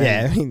bad. That's bad.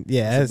 Yeah, I mean,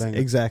 that's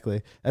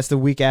exactly. That's the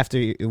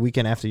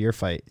weekend after your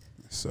fight.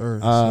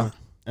 Sir.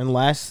 And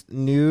last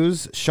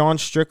news: Sean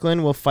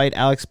Strickland will fight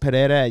Alex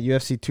Pereira at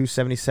UFC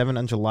 277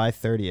 on July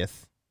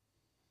 30th.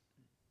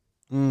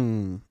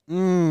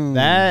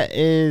 That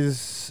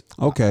is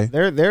okay.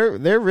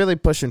 They're really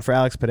pushing for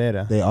Alex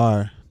Pereira. They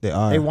are.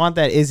 They want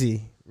that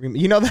Izzy.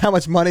 You know how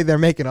much money they're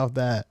making off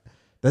that.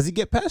 Does he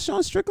get past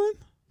Sean Strickland?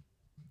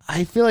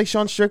 I feel like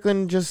Sean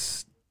Strickland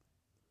just.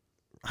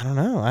 I don't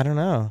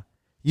know.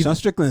 Sean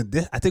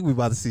Strickland. I think we're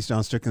about to see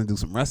Sean Strickland do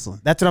some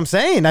wrestling. That's what I'm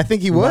saying. I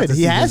think he would.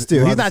 He has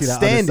to. He's not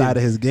standing. Side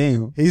of his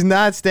game. He's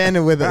not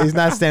standing with. He's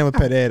not standing with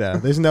Pereira.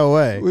 There's no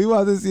way. We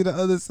want to see the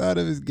other side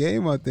of his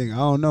game. I think. I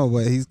don't know,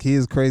 but he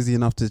is crazy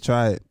enough to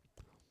try it.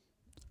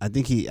 I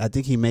think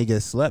he may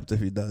get slept if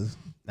he does.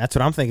 That's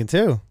what I'm thinking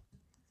too.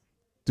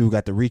 Dude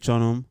got the reach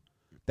on him.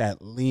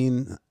 That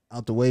lean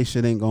out the way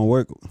shit ain't gonna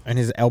work. And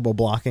his elbow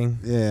blocking.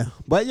 Yeah,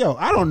 but yo,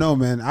 I don't know,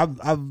 man.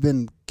 I've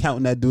been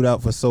counting that dude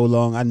out for so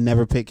long. I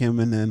never pick him,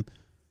 and then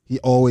he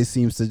always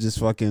seems to just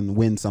fucking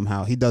win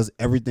somehow. He does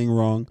everything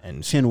wrong.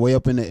 And chin way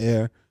up in the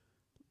air,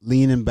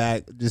 leaning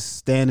back, just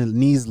standing,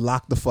 knees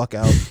locked the fuck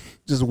out,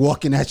 just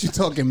walking at you,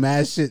 talking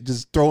mad shit,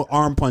 just throw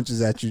arm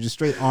punches at you, just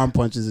straight arm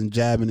punches and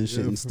jabbing and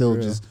shit, and still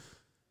just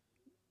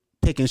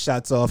picking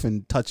shots off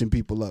and touching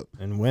people up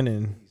and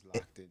winning.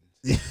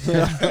 Yo,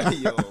 not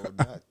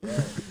that.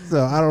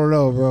 So I don't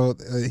know, bro.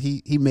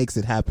 He makes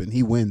it happen.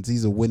 He wins.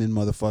 He's a winning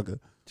motherfucker.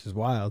 Which is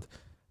wild.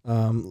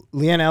 Leon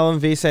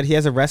LMV said he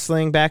has a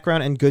wrestling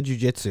background and good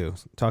jiu-jitsu.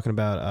 Talking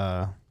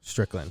about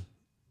Strickland.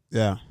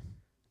 Yeah.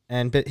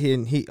 And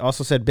he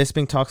also said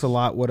Bisping talks a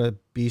lot what a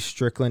beast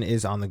Strickland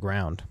is on the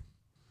ground.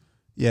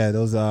 Yeah,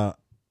 those I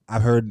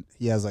I've heard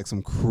he has like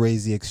some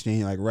crazy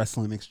exchange, like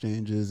wrestling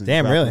exchanges. And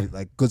Damn, really?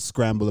 Like good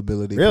scramble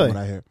ability. Really? From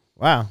what I hear.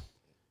 Wow.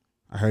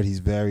 I heard he's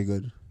very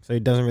good. So he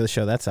doesn't really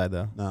show that side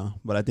though. No,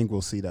 but I think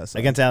we'll see that side.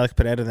 Against Alex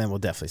Pereira, then we'll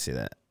definitely see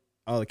that.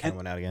 Oh, the camera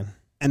went out again.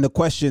 And the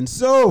question,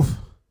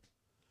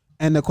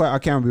 our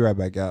camera will be right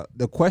back out.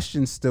 The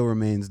question still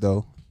remains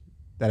though,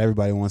 that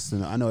everybody wants to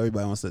know. I know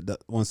everybody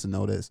wants to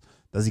know this.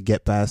 Does he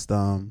get past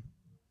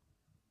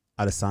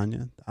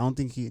Adesanya? I don't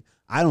think he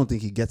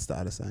gets to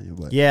Adesanya.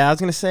 But Yeah, I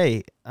was gonna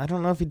say I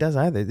don't know if he does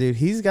either, dude.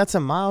 He's got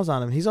some miles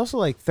on him. He's also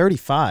like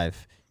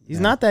 35. He's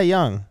not that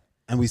young.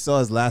 And we saw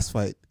his last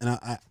fight, and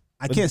I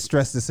can't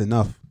stress this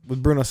enough.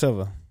 With Bruno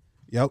Silva.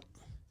 Yep.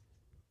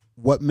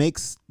 What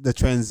makes the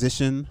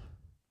transition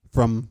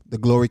from the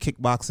Glory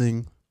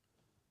kickboxing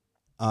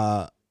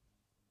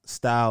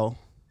style,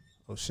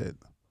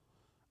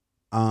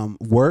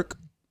 work,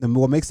 and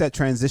what makes that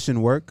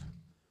transition work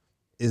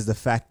is the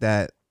fact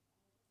that,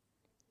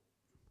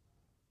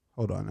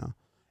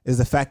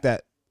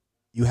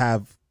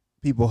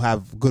 people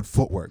have good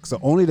footwork. So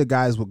only the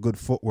guys with good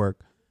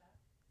footwork.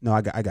 No,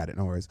 I got it.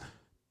 No worries.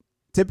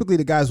 Typically,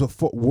 the guys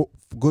with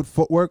good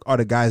footwork are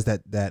the guys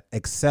that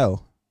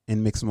excel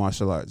in mixed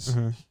martial arts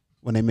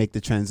when they make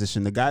the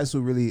transition. The guys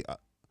who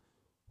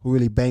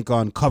really bank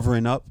on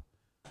covering up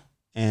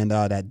and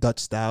that Dutch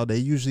style, they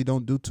usually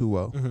don't do too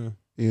well.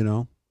 You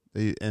know,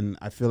 and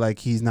I feel like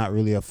he's not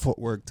really a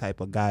footwork type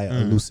of guy,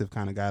 elusive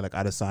kind of guy like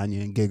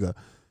Adesanya and Giga.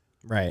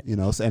 Right. You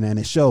know, and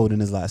it showed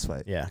in his last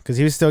fight. Yeah, because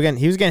he was getting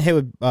hit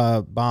with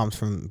bombs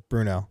from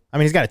Bruno. I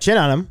mean, he's got a chin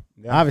on him.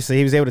 Yeah. Obviously,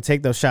 he was able to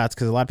take those shots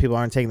because a lot of people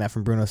aren't taking that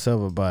from Bruno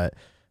Silva. But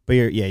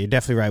you're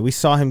definitely right. We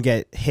saw him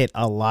get hit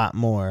a lot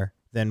more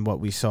than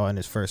what we saw in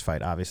his first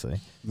fight. Obviously.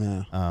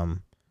 Yeah.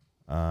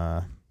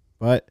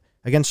 But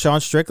against Sean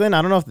Strickland,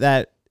 I don't know if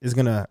that is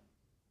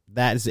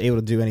able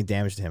to do any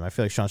damage to him. I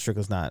feel like Sean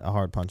Strickland's not a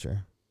hard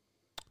puncher.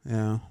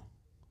 Yeah.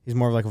 He's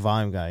more of like a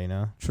volume guy, you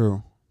know.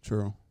 True.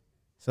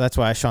 So that's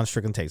why Sean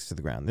Strickland takes it to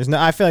the ground.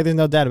 I feel like there's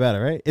no doubt about it,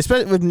 right?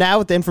 Especially with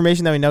the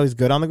information that we know he's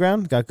good on the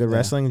ground, got good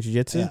wrestling and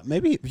jiu-jitsu. Yeah,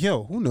 maybe,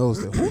 who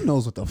knows? Who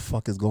knows what the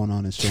fuck is going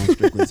on in Sean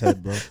Strickland's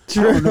head, bro?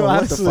 True, I don't know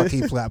honestly. what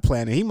the fuck he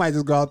planning. He might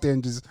just go out there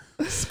and just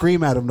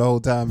scream at him the whole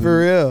time. For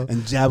real.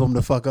 And jab him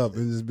the fuck up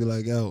and just be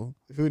like, yo.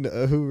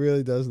 Who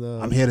really does know?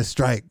 I'm here to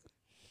strike.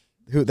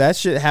 That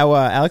shit, how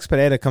Alex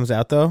Pereira comes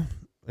out, though,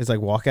 is like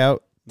walkout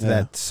to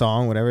that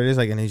song, whatever it is,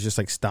 like, and he's just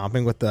like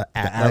stomping with the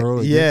arrow.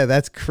 Like, yeah,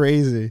 that's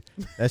crazy.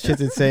 That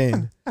shit's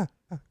insane. That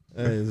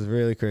is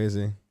really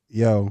crazy.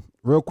 Yo,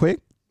 real quick, !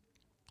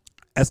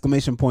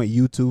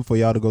 YouTube for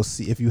y'all to go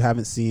see if you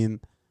haven't seen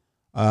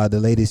the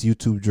latest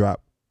YouTube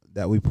drop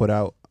that we put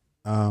out.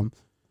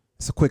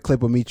 It's a quick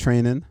clip of me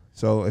training.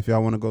 So if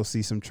y'all want to go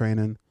see some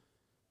training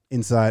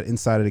inside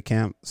of the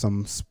camp,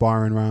 some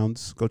sparring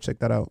rounds, go check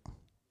that out.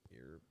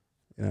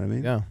 You know what I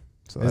mean? Yeah.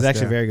 So it was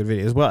actually a very good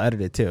video. It was well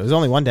edited too. It was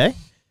only one day.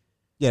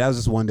 Yeah, that was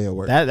just one day of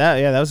work.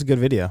 That was a good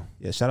video.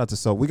 Yeah, shout out to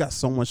So. We got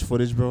so much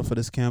footage, bro, for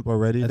this camp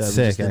already. That's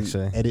that we sick, just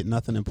didn't edit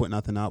nothing and put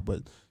nothing out,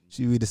 but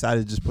we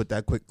decided to just put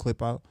that quick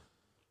clip out.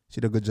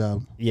 She did a good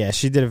job. Yeah,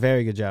 she did a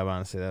very good job,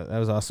 honestly. That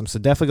was awesome. So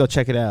definitely go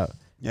check it out.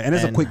 Yeah, and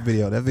it's a quick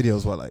video. That video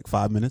is like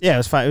 5 minutes? Yeah, it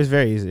was fine. It was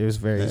very easy. It was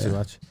very easy to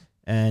watch.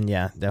 And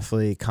yeah,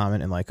 definitely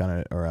comment and like on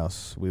it, or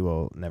else we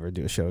will never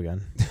do a show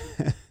again.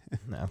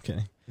 No, I'm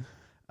kidding.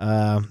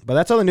 But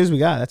that's all the news we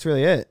got. That's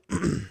really it.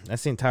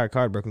 That's the entire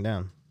card broken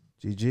down.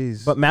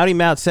 GG's. But Mouty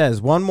Mout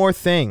says one more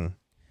thing.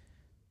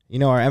 You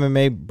know our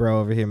MMA bro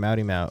over here,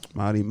 Mouty Mout.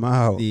 Mouty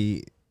Mout.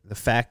 The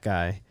fat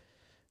guy.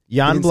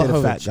 Jan Blachowicz.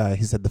 The fat guy.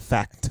 He said the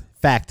fact.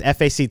 Fact.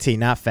 F-A-C-T,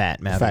 not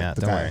fat. Mouty Mout.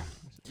 Don't guy.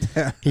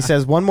 worry. He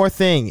says one more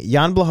thing.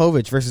 Jan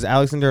Blachowicz versus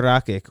Alexander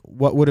Rakic.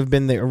 What would have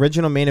been the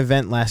original main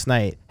event last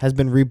night has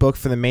been rebooked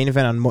for the main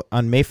event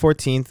on May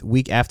 14th,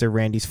 week after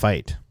Randy's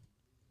fight.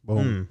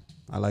 Boom.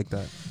 I like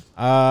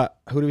that.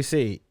 Who do we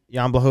see?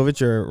 Jan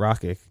Blachowicz or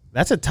Rakic?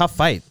 That's a tough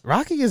fight.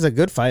 Rakic is a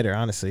good fighter,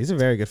 honestly. He's a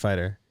very good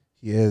fighter.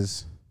 He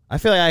is. I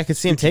feel like I could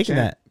see him taking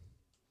that.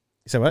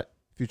 You said what?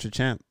 Future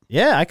champ.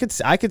 Yeah, I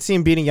could see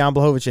him beating Jan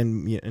Blachowicz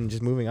and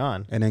just moving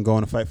on. And then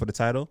going to fight for the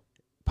title?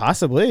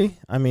 Possibly.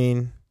 I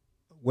mean,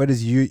 where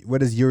does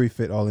Yuri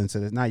fit all into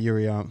this? Not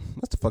Yuri.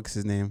 What the fuck is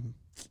his name?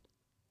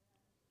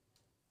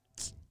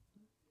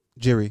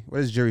 Jiri.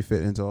 Where does Jiri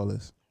fit into all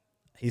this?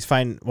 He's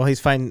fighting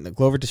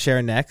Glover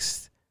Teixeira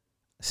next.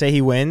 Say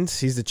he wins,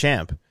 he's the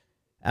champ.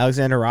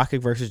 Alexander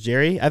Rakic versus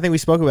Jiri. I think we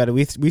spoke about it.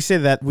 We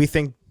said that we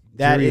think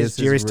that Jiri is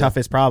Jiri's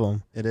toughest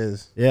problem. It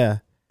is. Yeah.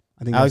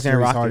 I think Alexander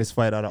Jiri's hardest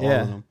fight out of all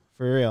of them.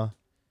 For real.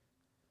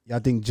 Y'all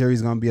think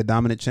Jiri's going to be a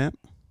dominant champ?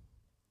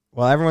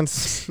 Well,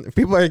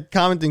 people are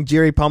commenting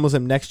Jiri pummels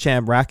him, next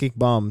champ, Rakic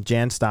bum,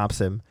 Jan stops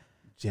him.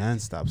 Jan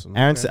stops him.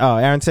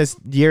 Aaron says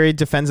Jiri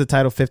defends the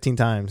title 15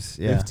 times.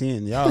 Yeah.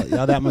 15.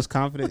 Y'all that much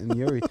confident in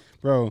Yuri?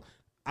 Bro,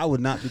 I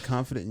would not be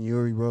confident in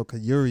Yuri, bro,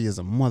 because Yuri is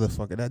a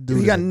motherfucker. That dude,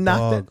 he got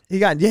knocked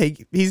out.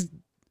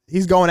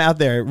 He's going out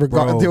there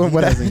doing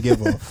whatever. He doesn't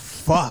give a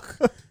fuck.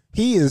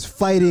 He is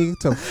fighting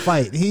to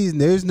fight.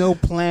 There's no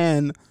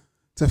plan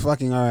to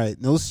fucking, all right,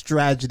 no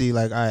strategy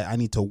like, all right, I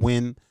need to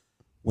win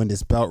win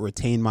this belt,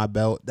 retain my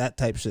belt, that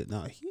type shit.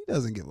 No, he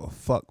doesn't give a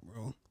fuck,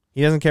 bro.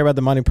 He doesn't care about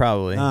the money,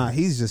 probably. Nah,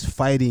 he's just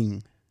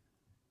fighting.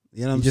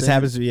 You know what I'm just saying?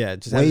 happens to, yeah.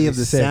 Just Way happens to of be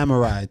the sick.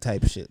 samurai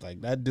type shit.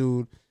 Like, that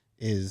dude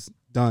is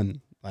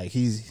done. Like,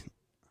 he's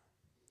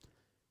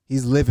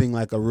living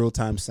like a real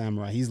time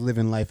samurai. He's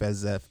living life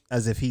as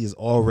if he is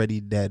already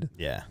dead.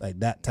 Yeah. Like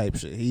that type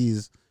shit. He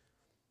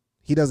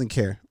doesn't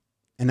care.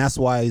 And that's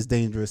why it's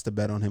dangerous to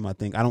bet on him, I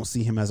think. I don't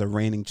see him as a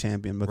reigning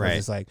champion because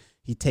it's like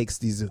he takes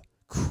these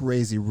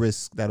crazy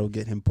risks that'll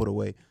get him put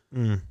away,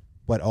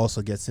 but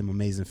also gets him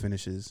amazing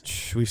finishes.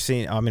 We've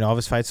seen, I mean, all of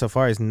his fights so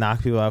far, he's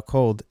knocked people out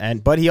cold.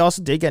 But he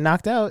also did get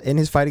knocked out in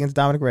his fight against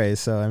Dominic Reyes.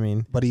 So, I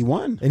mean. But he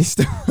won. And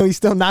he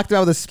still knocked him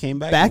out with a spinning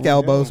back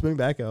elbow.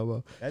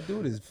 That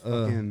dude is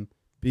fucking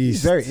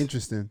beast. He's very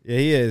interesting. Yeah,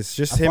 he is.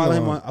 Just I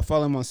him.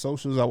 follow him on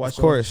socials. I watch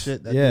Of course. all his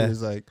shit. That dude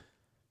is like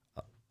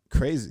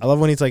crazy. I love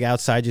when he's like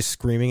outside just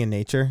screaming in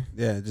nature.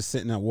 Yeah, just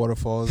sitting at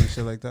waterfalls and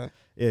shit like that.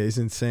 Yeah, he's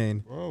insane.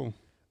 Bro.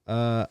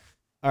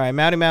 All right,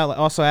 Mouty Mal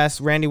also asked,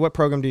 Randy, what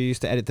program do you use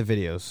to edit the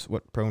videos?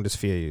 What program does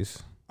Fia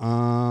use?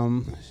 I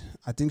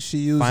think she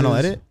uses Final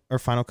Edit or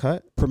Final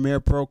Cut?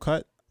 Premiere Pro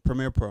Cut.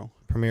 Premiere Pro.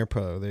 Premiere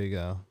Pro. There you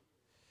go.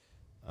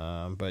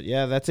 But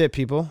yeah, that's it,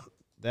 people.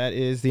 That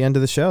is the end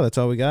of the show. That's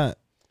all we got.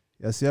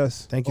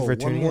 Yes. Thank you for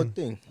tuning in. One more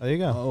thing. Oh, there you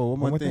go. Oh,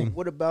 one more thing.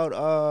 What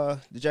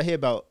about did y'all hear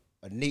about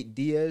Nate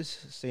Diaz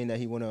saying that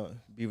he want to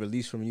be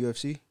released from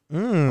UFC?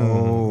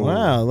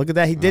 Wow, look at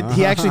that.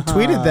 He actually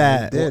tweeted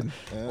that. He did.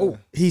 Oh,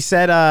 He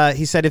said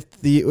he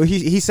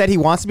said he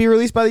wants to be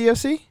released by the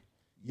UFC?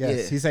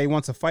 Yes. Yeah. He said he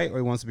wants to fight or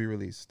he wants to be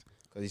released.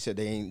 because he said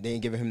they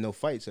ain't giving him no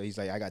fight, so he's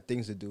like, I got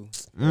things to do.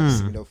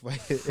 No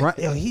fight. Right?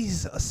 Yo,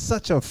 he's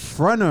such a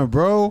fronter,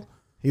 bro.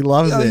 He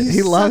loves it.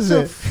 He loves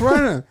such it. a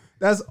fronter.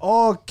 That's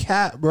all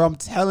cap, bro. I'm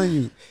telling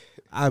you.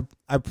 I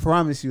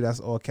promise you that's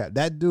all cap.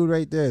 That dude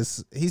right there,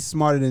 he's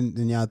smarter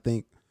than y'all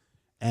think.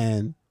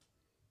 And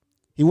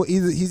he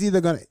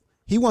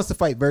wants to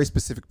fight very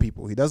specific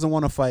people. He doesn't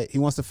want to fight. He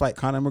wants to fight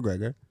Conor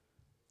McGregor,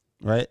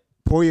 right?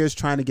 Poirier's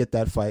trying to get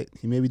that fight.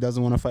 He maybe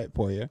doesn't want to fight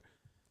Poirier.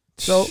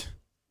 So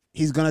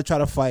he's going to try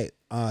to fight.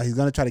 He's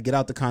going to try to get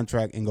out the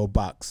contract and go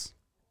box.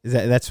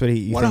 That's what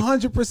he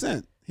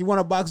 100%. He want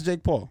to box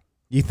Jake Paul.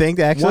 You think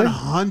actually?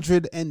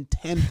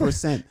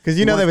 110%. Because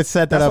you know they would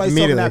set that up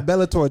immediately. That's why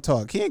he's talking that Bellator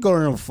talk. He ain't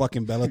going to no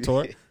fucking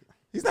Bellator.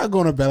 He's not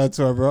going to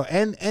Bellator, bro.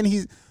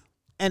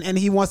 And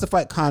he wants to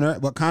fight Conor,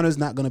 but Conor's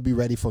not going to be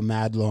ready for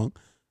mad long,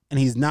 and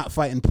he's not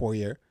fighting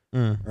Poirier.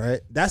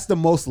 Right? That's the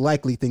most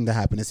likely thing to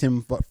happen is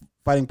him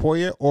fighting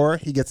Poirier, or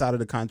he gets out of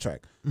the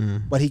contract.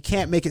 But he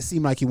can't make it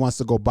seem like he wants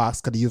to go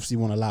box because the UFC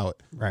won't allow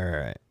it.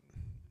 Right.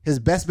 His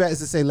best bet is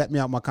to say, "Let me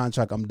out my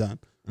contract. I'm done."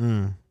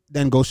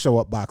 Then go show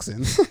up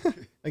boxing.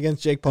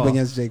 Against Jake Paul.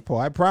 Against Jake Paul.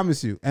 I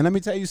promise you. And let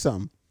me tell you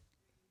something.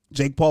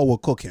 Jake Paul will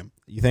cook him.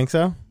 You think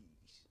so?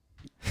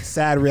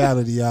 Sad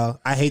reality, y'all.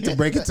 I hate to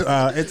break it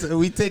to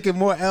we taking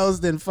more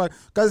L's than fuck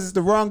because it's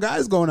the wrong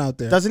guys going out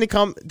there. Doesn't he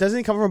come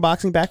from a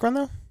boxing background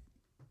though?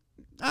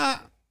 I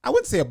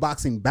wouldn't say a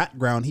boxing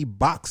background. He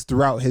boxed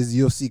throughout his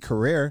UFC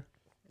career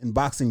in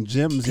boxing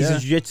gyms. He's a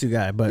jiu-jitsu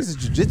guy, but he's a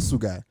jiu-jitsu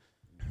guy.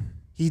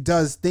 He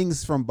does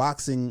things from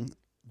boxing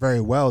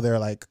very well. There are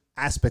like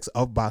aspects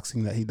of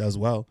boxing that he does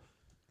well.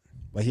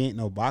 But he ain't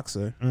no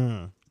boxer.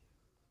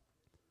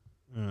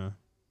 That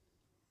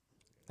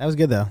was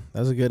good though. That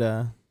was a good.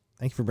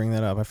 Thank you for bringing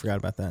that up. I forgot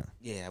about that.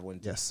 Yeah, I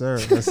wouldn't. Yes, sir.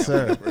 Yes,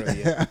 sir.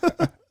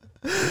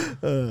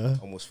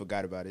 Almost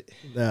forgot about it.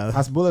 No.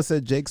 Hasbullah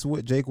said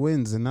Jake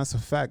wins, and that's a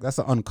fact. That's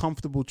an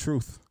uncomfortable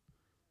truth.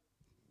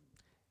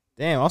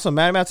 Damn. Also,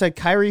 Mad Matt said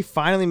Kyrie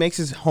finally makes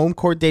his home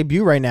court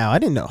debut right now. I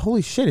didn't know.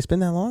 Holy shit! It's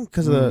been that long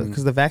because of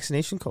the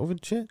vaccination,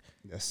 COVID shit.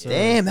 Yes, sir.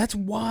 Damn, that's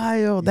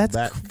wild. He's That's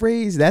back.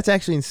 crazy. That's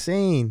actually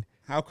insane.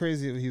 How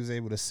crazy he was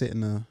able to sit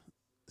in the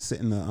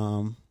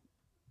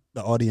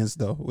audience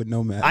though with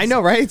no mask. I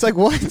know, right? It's like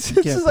what? It's You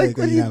can't just play like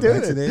 'cause what are you you got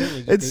doing?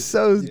 vaccinated. It's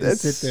so You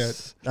that's just sit there.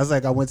 That's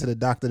like I went to the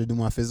doctor to do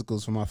my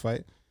physicals for my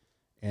fight,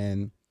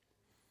 and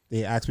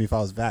they asked me if I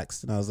was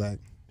vaxxed, and I was like,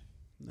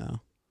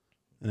 no.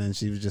 And then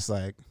she was just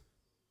like,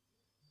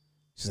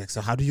 she's like,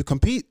 so how do you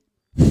compete?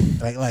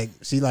 like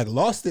she like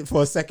lost it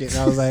for a second. And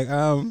I was like,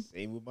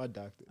 Same with my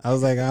doctor. I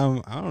was like, I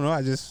don't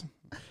know.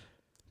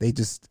 They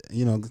just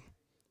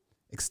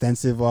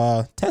extensive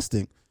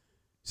testing.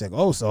 She's like,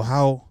 oh,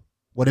 so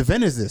what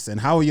event is this?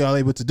 And how are y'all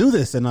able to do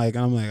this? And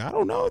I'm like, I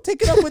don't know.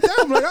 Take it up with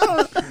them. Like, I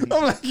don't.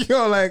 I'm like,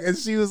 yo, like, and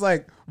she was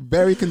like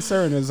very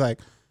concerned. It was like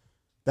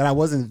that I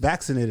wasn't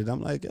vaccinated.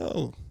 I'm like,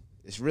 yo.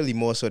 It's really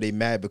more so they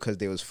mad because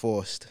they was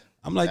forced.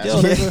 I'm like,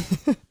 yo,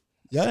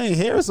 y'all ain't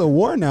here. It's a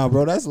war now,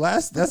 bro. That's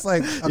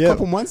like a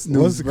couple months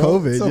news. Once bro.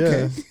 COVID, it's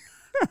okay.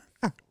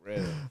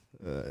 Really?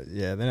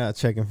 yeah, they're not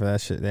checking for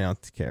that shit. They don't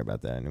care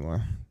about that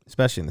anymore,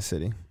 especially in the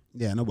city.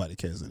 Yeah, nobody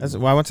cares anymore. That's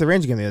why I went to the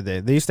range again the other day.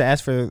 They used to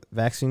ask for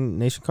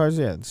vaccination cards.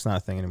 Yeah, it's not a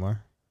thing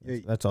anymore.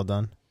 That's all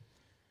done.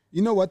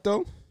 You know what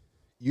though?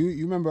 You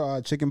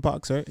remember chicken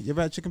pox, right? You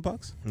ever had chicken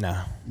pox? No.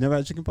 You never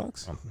had chicken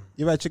pox?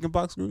 You ever had chicken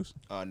pox, Bruce?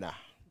 Nah.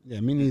 Yeah,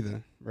 me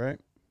neither, right?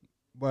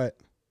 But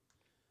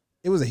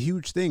it was a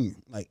huge thing.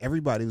 Like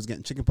everybody was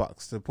getting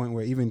chickenpox to the point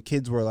where even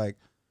kids were like,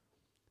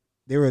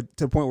 they were to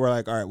the point where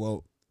like, all right,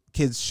 well,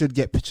 kids should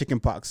get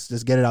chickenpox.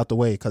 Just get it out the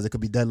way because it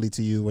could be deadly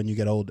to you when you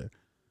get older.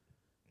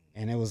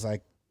 And it was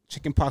like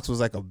chickenpox was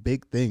like a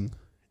big thing,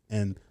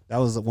 and that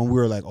was when we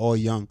were like all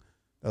young.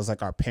 That was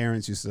like our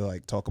parents used to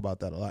like talk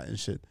about that a lot and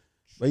shit.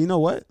 But you know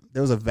what?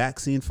 There was a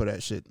vaccine for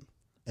that shit,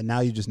 and now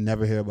you just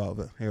never hear about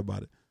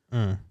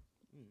it.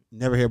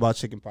 Never hear about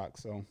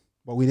chickenpox. So,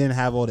 but we didn't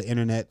have all the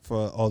internet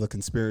for all the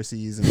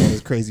conspiracies and all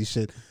this crazy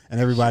shit, and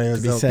everybody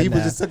was people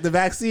just took the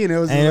vaccine. And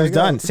it was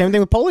done. Same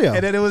thing with polio.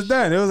 And then it was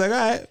done. It was like, all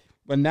right.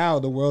 But now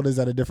the world is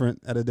at a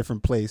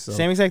different place. So.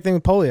 Same exact thing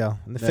with polio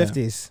in the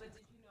 50s. But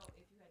did you know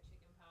if you had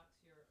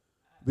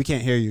chickenpox, We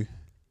can't hear you.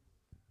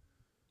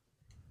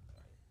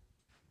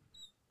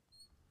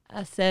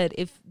 I said,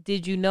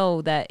 did you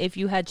know that if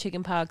you had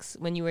chickenpox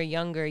when you were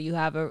younger, you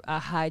have a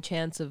high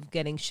chance of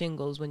getting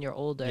shingles when you're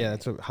older? Yeah,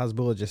 that's what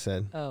Hasbullah just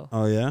said.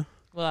 Oh yeah.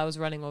 Well, I was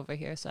running over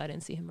here, so I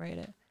didn't see him write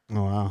it.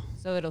 Oh wow.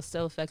 So it'll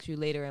still affect you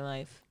later in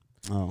life.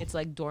 Oh. It's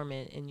like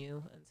dormant in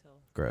you until.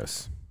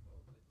 Gross.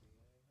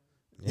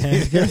 Yeah,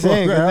 good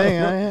thing. Good thing.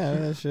 Yeah,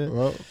 that shit.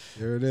 Well,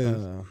 here it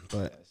is.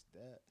 But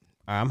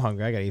I'm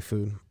hungry. I gotta eat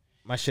food.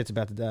 My shit's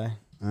about to die.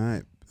 All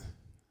right.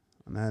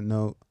 On that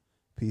note,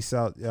 peace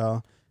out,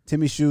 y'all.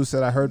 Timmy Shoe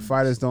said, I heard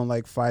fighters don't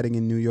like fighting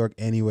in New York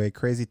anyway.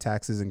 Crazy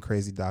taxes and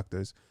crazy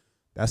doctors.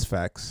 That's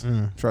facts.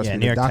 Trust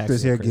me. The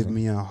doctors here give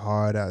me a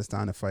hard ass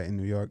time to fight in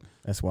New York.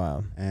 That's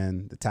wild.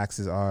 And the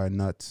taxes are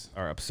nuts.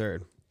 Are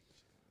absurd. It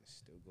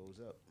still goes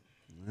up.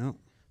 Yep.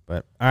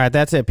 But all right,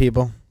 that's it,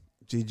 people.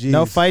 GG.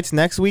 No fights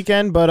next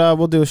weekend, but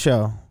we'll do a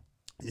show.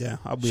 Yeah,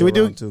 I'll be Should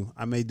we around too.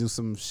 I may do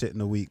some shit in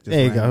the week.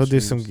 There you go. We'll do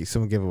some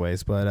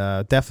giveaways,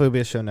 but definitely be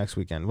a show next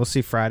weekend. We'll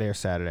see Friday or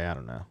Saturday. I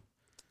don't know.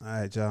 All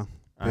right, y'all.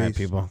 All right,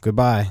 people.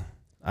 Goodbye.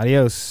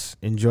 Adios.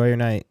 Enjoy your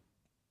night.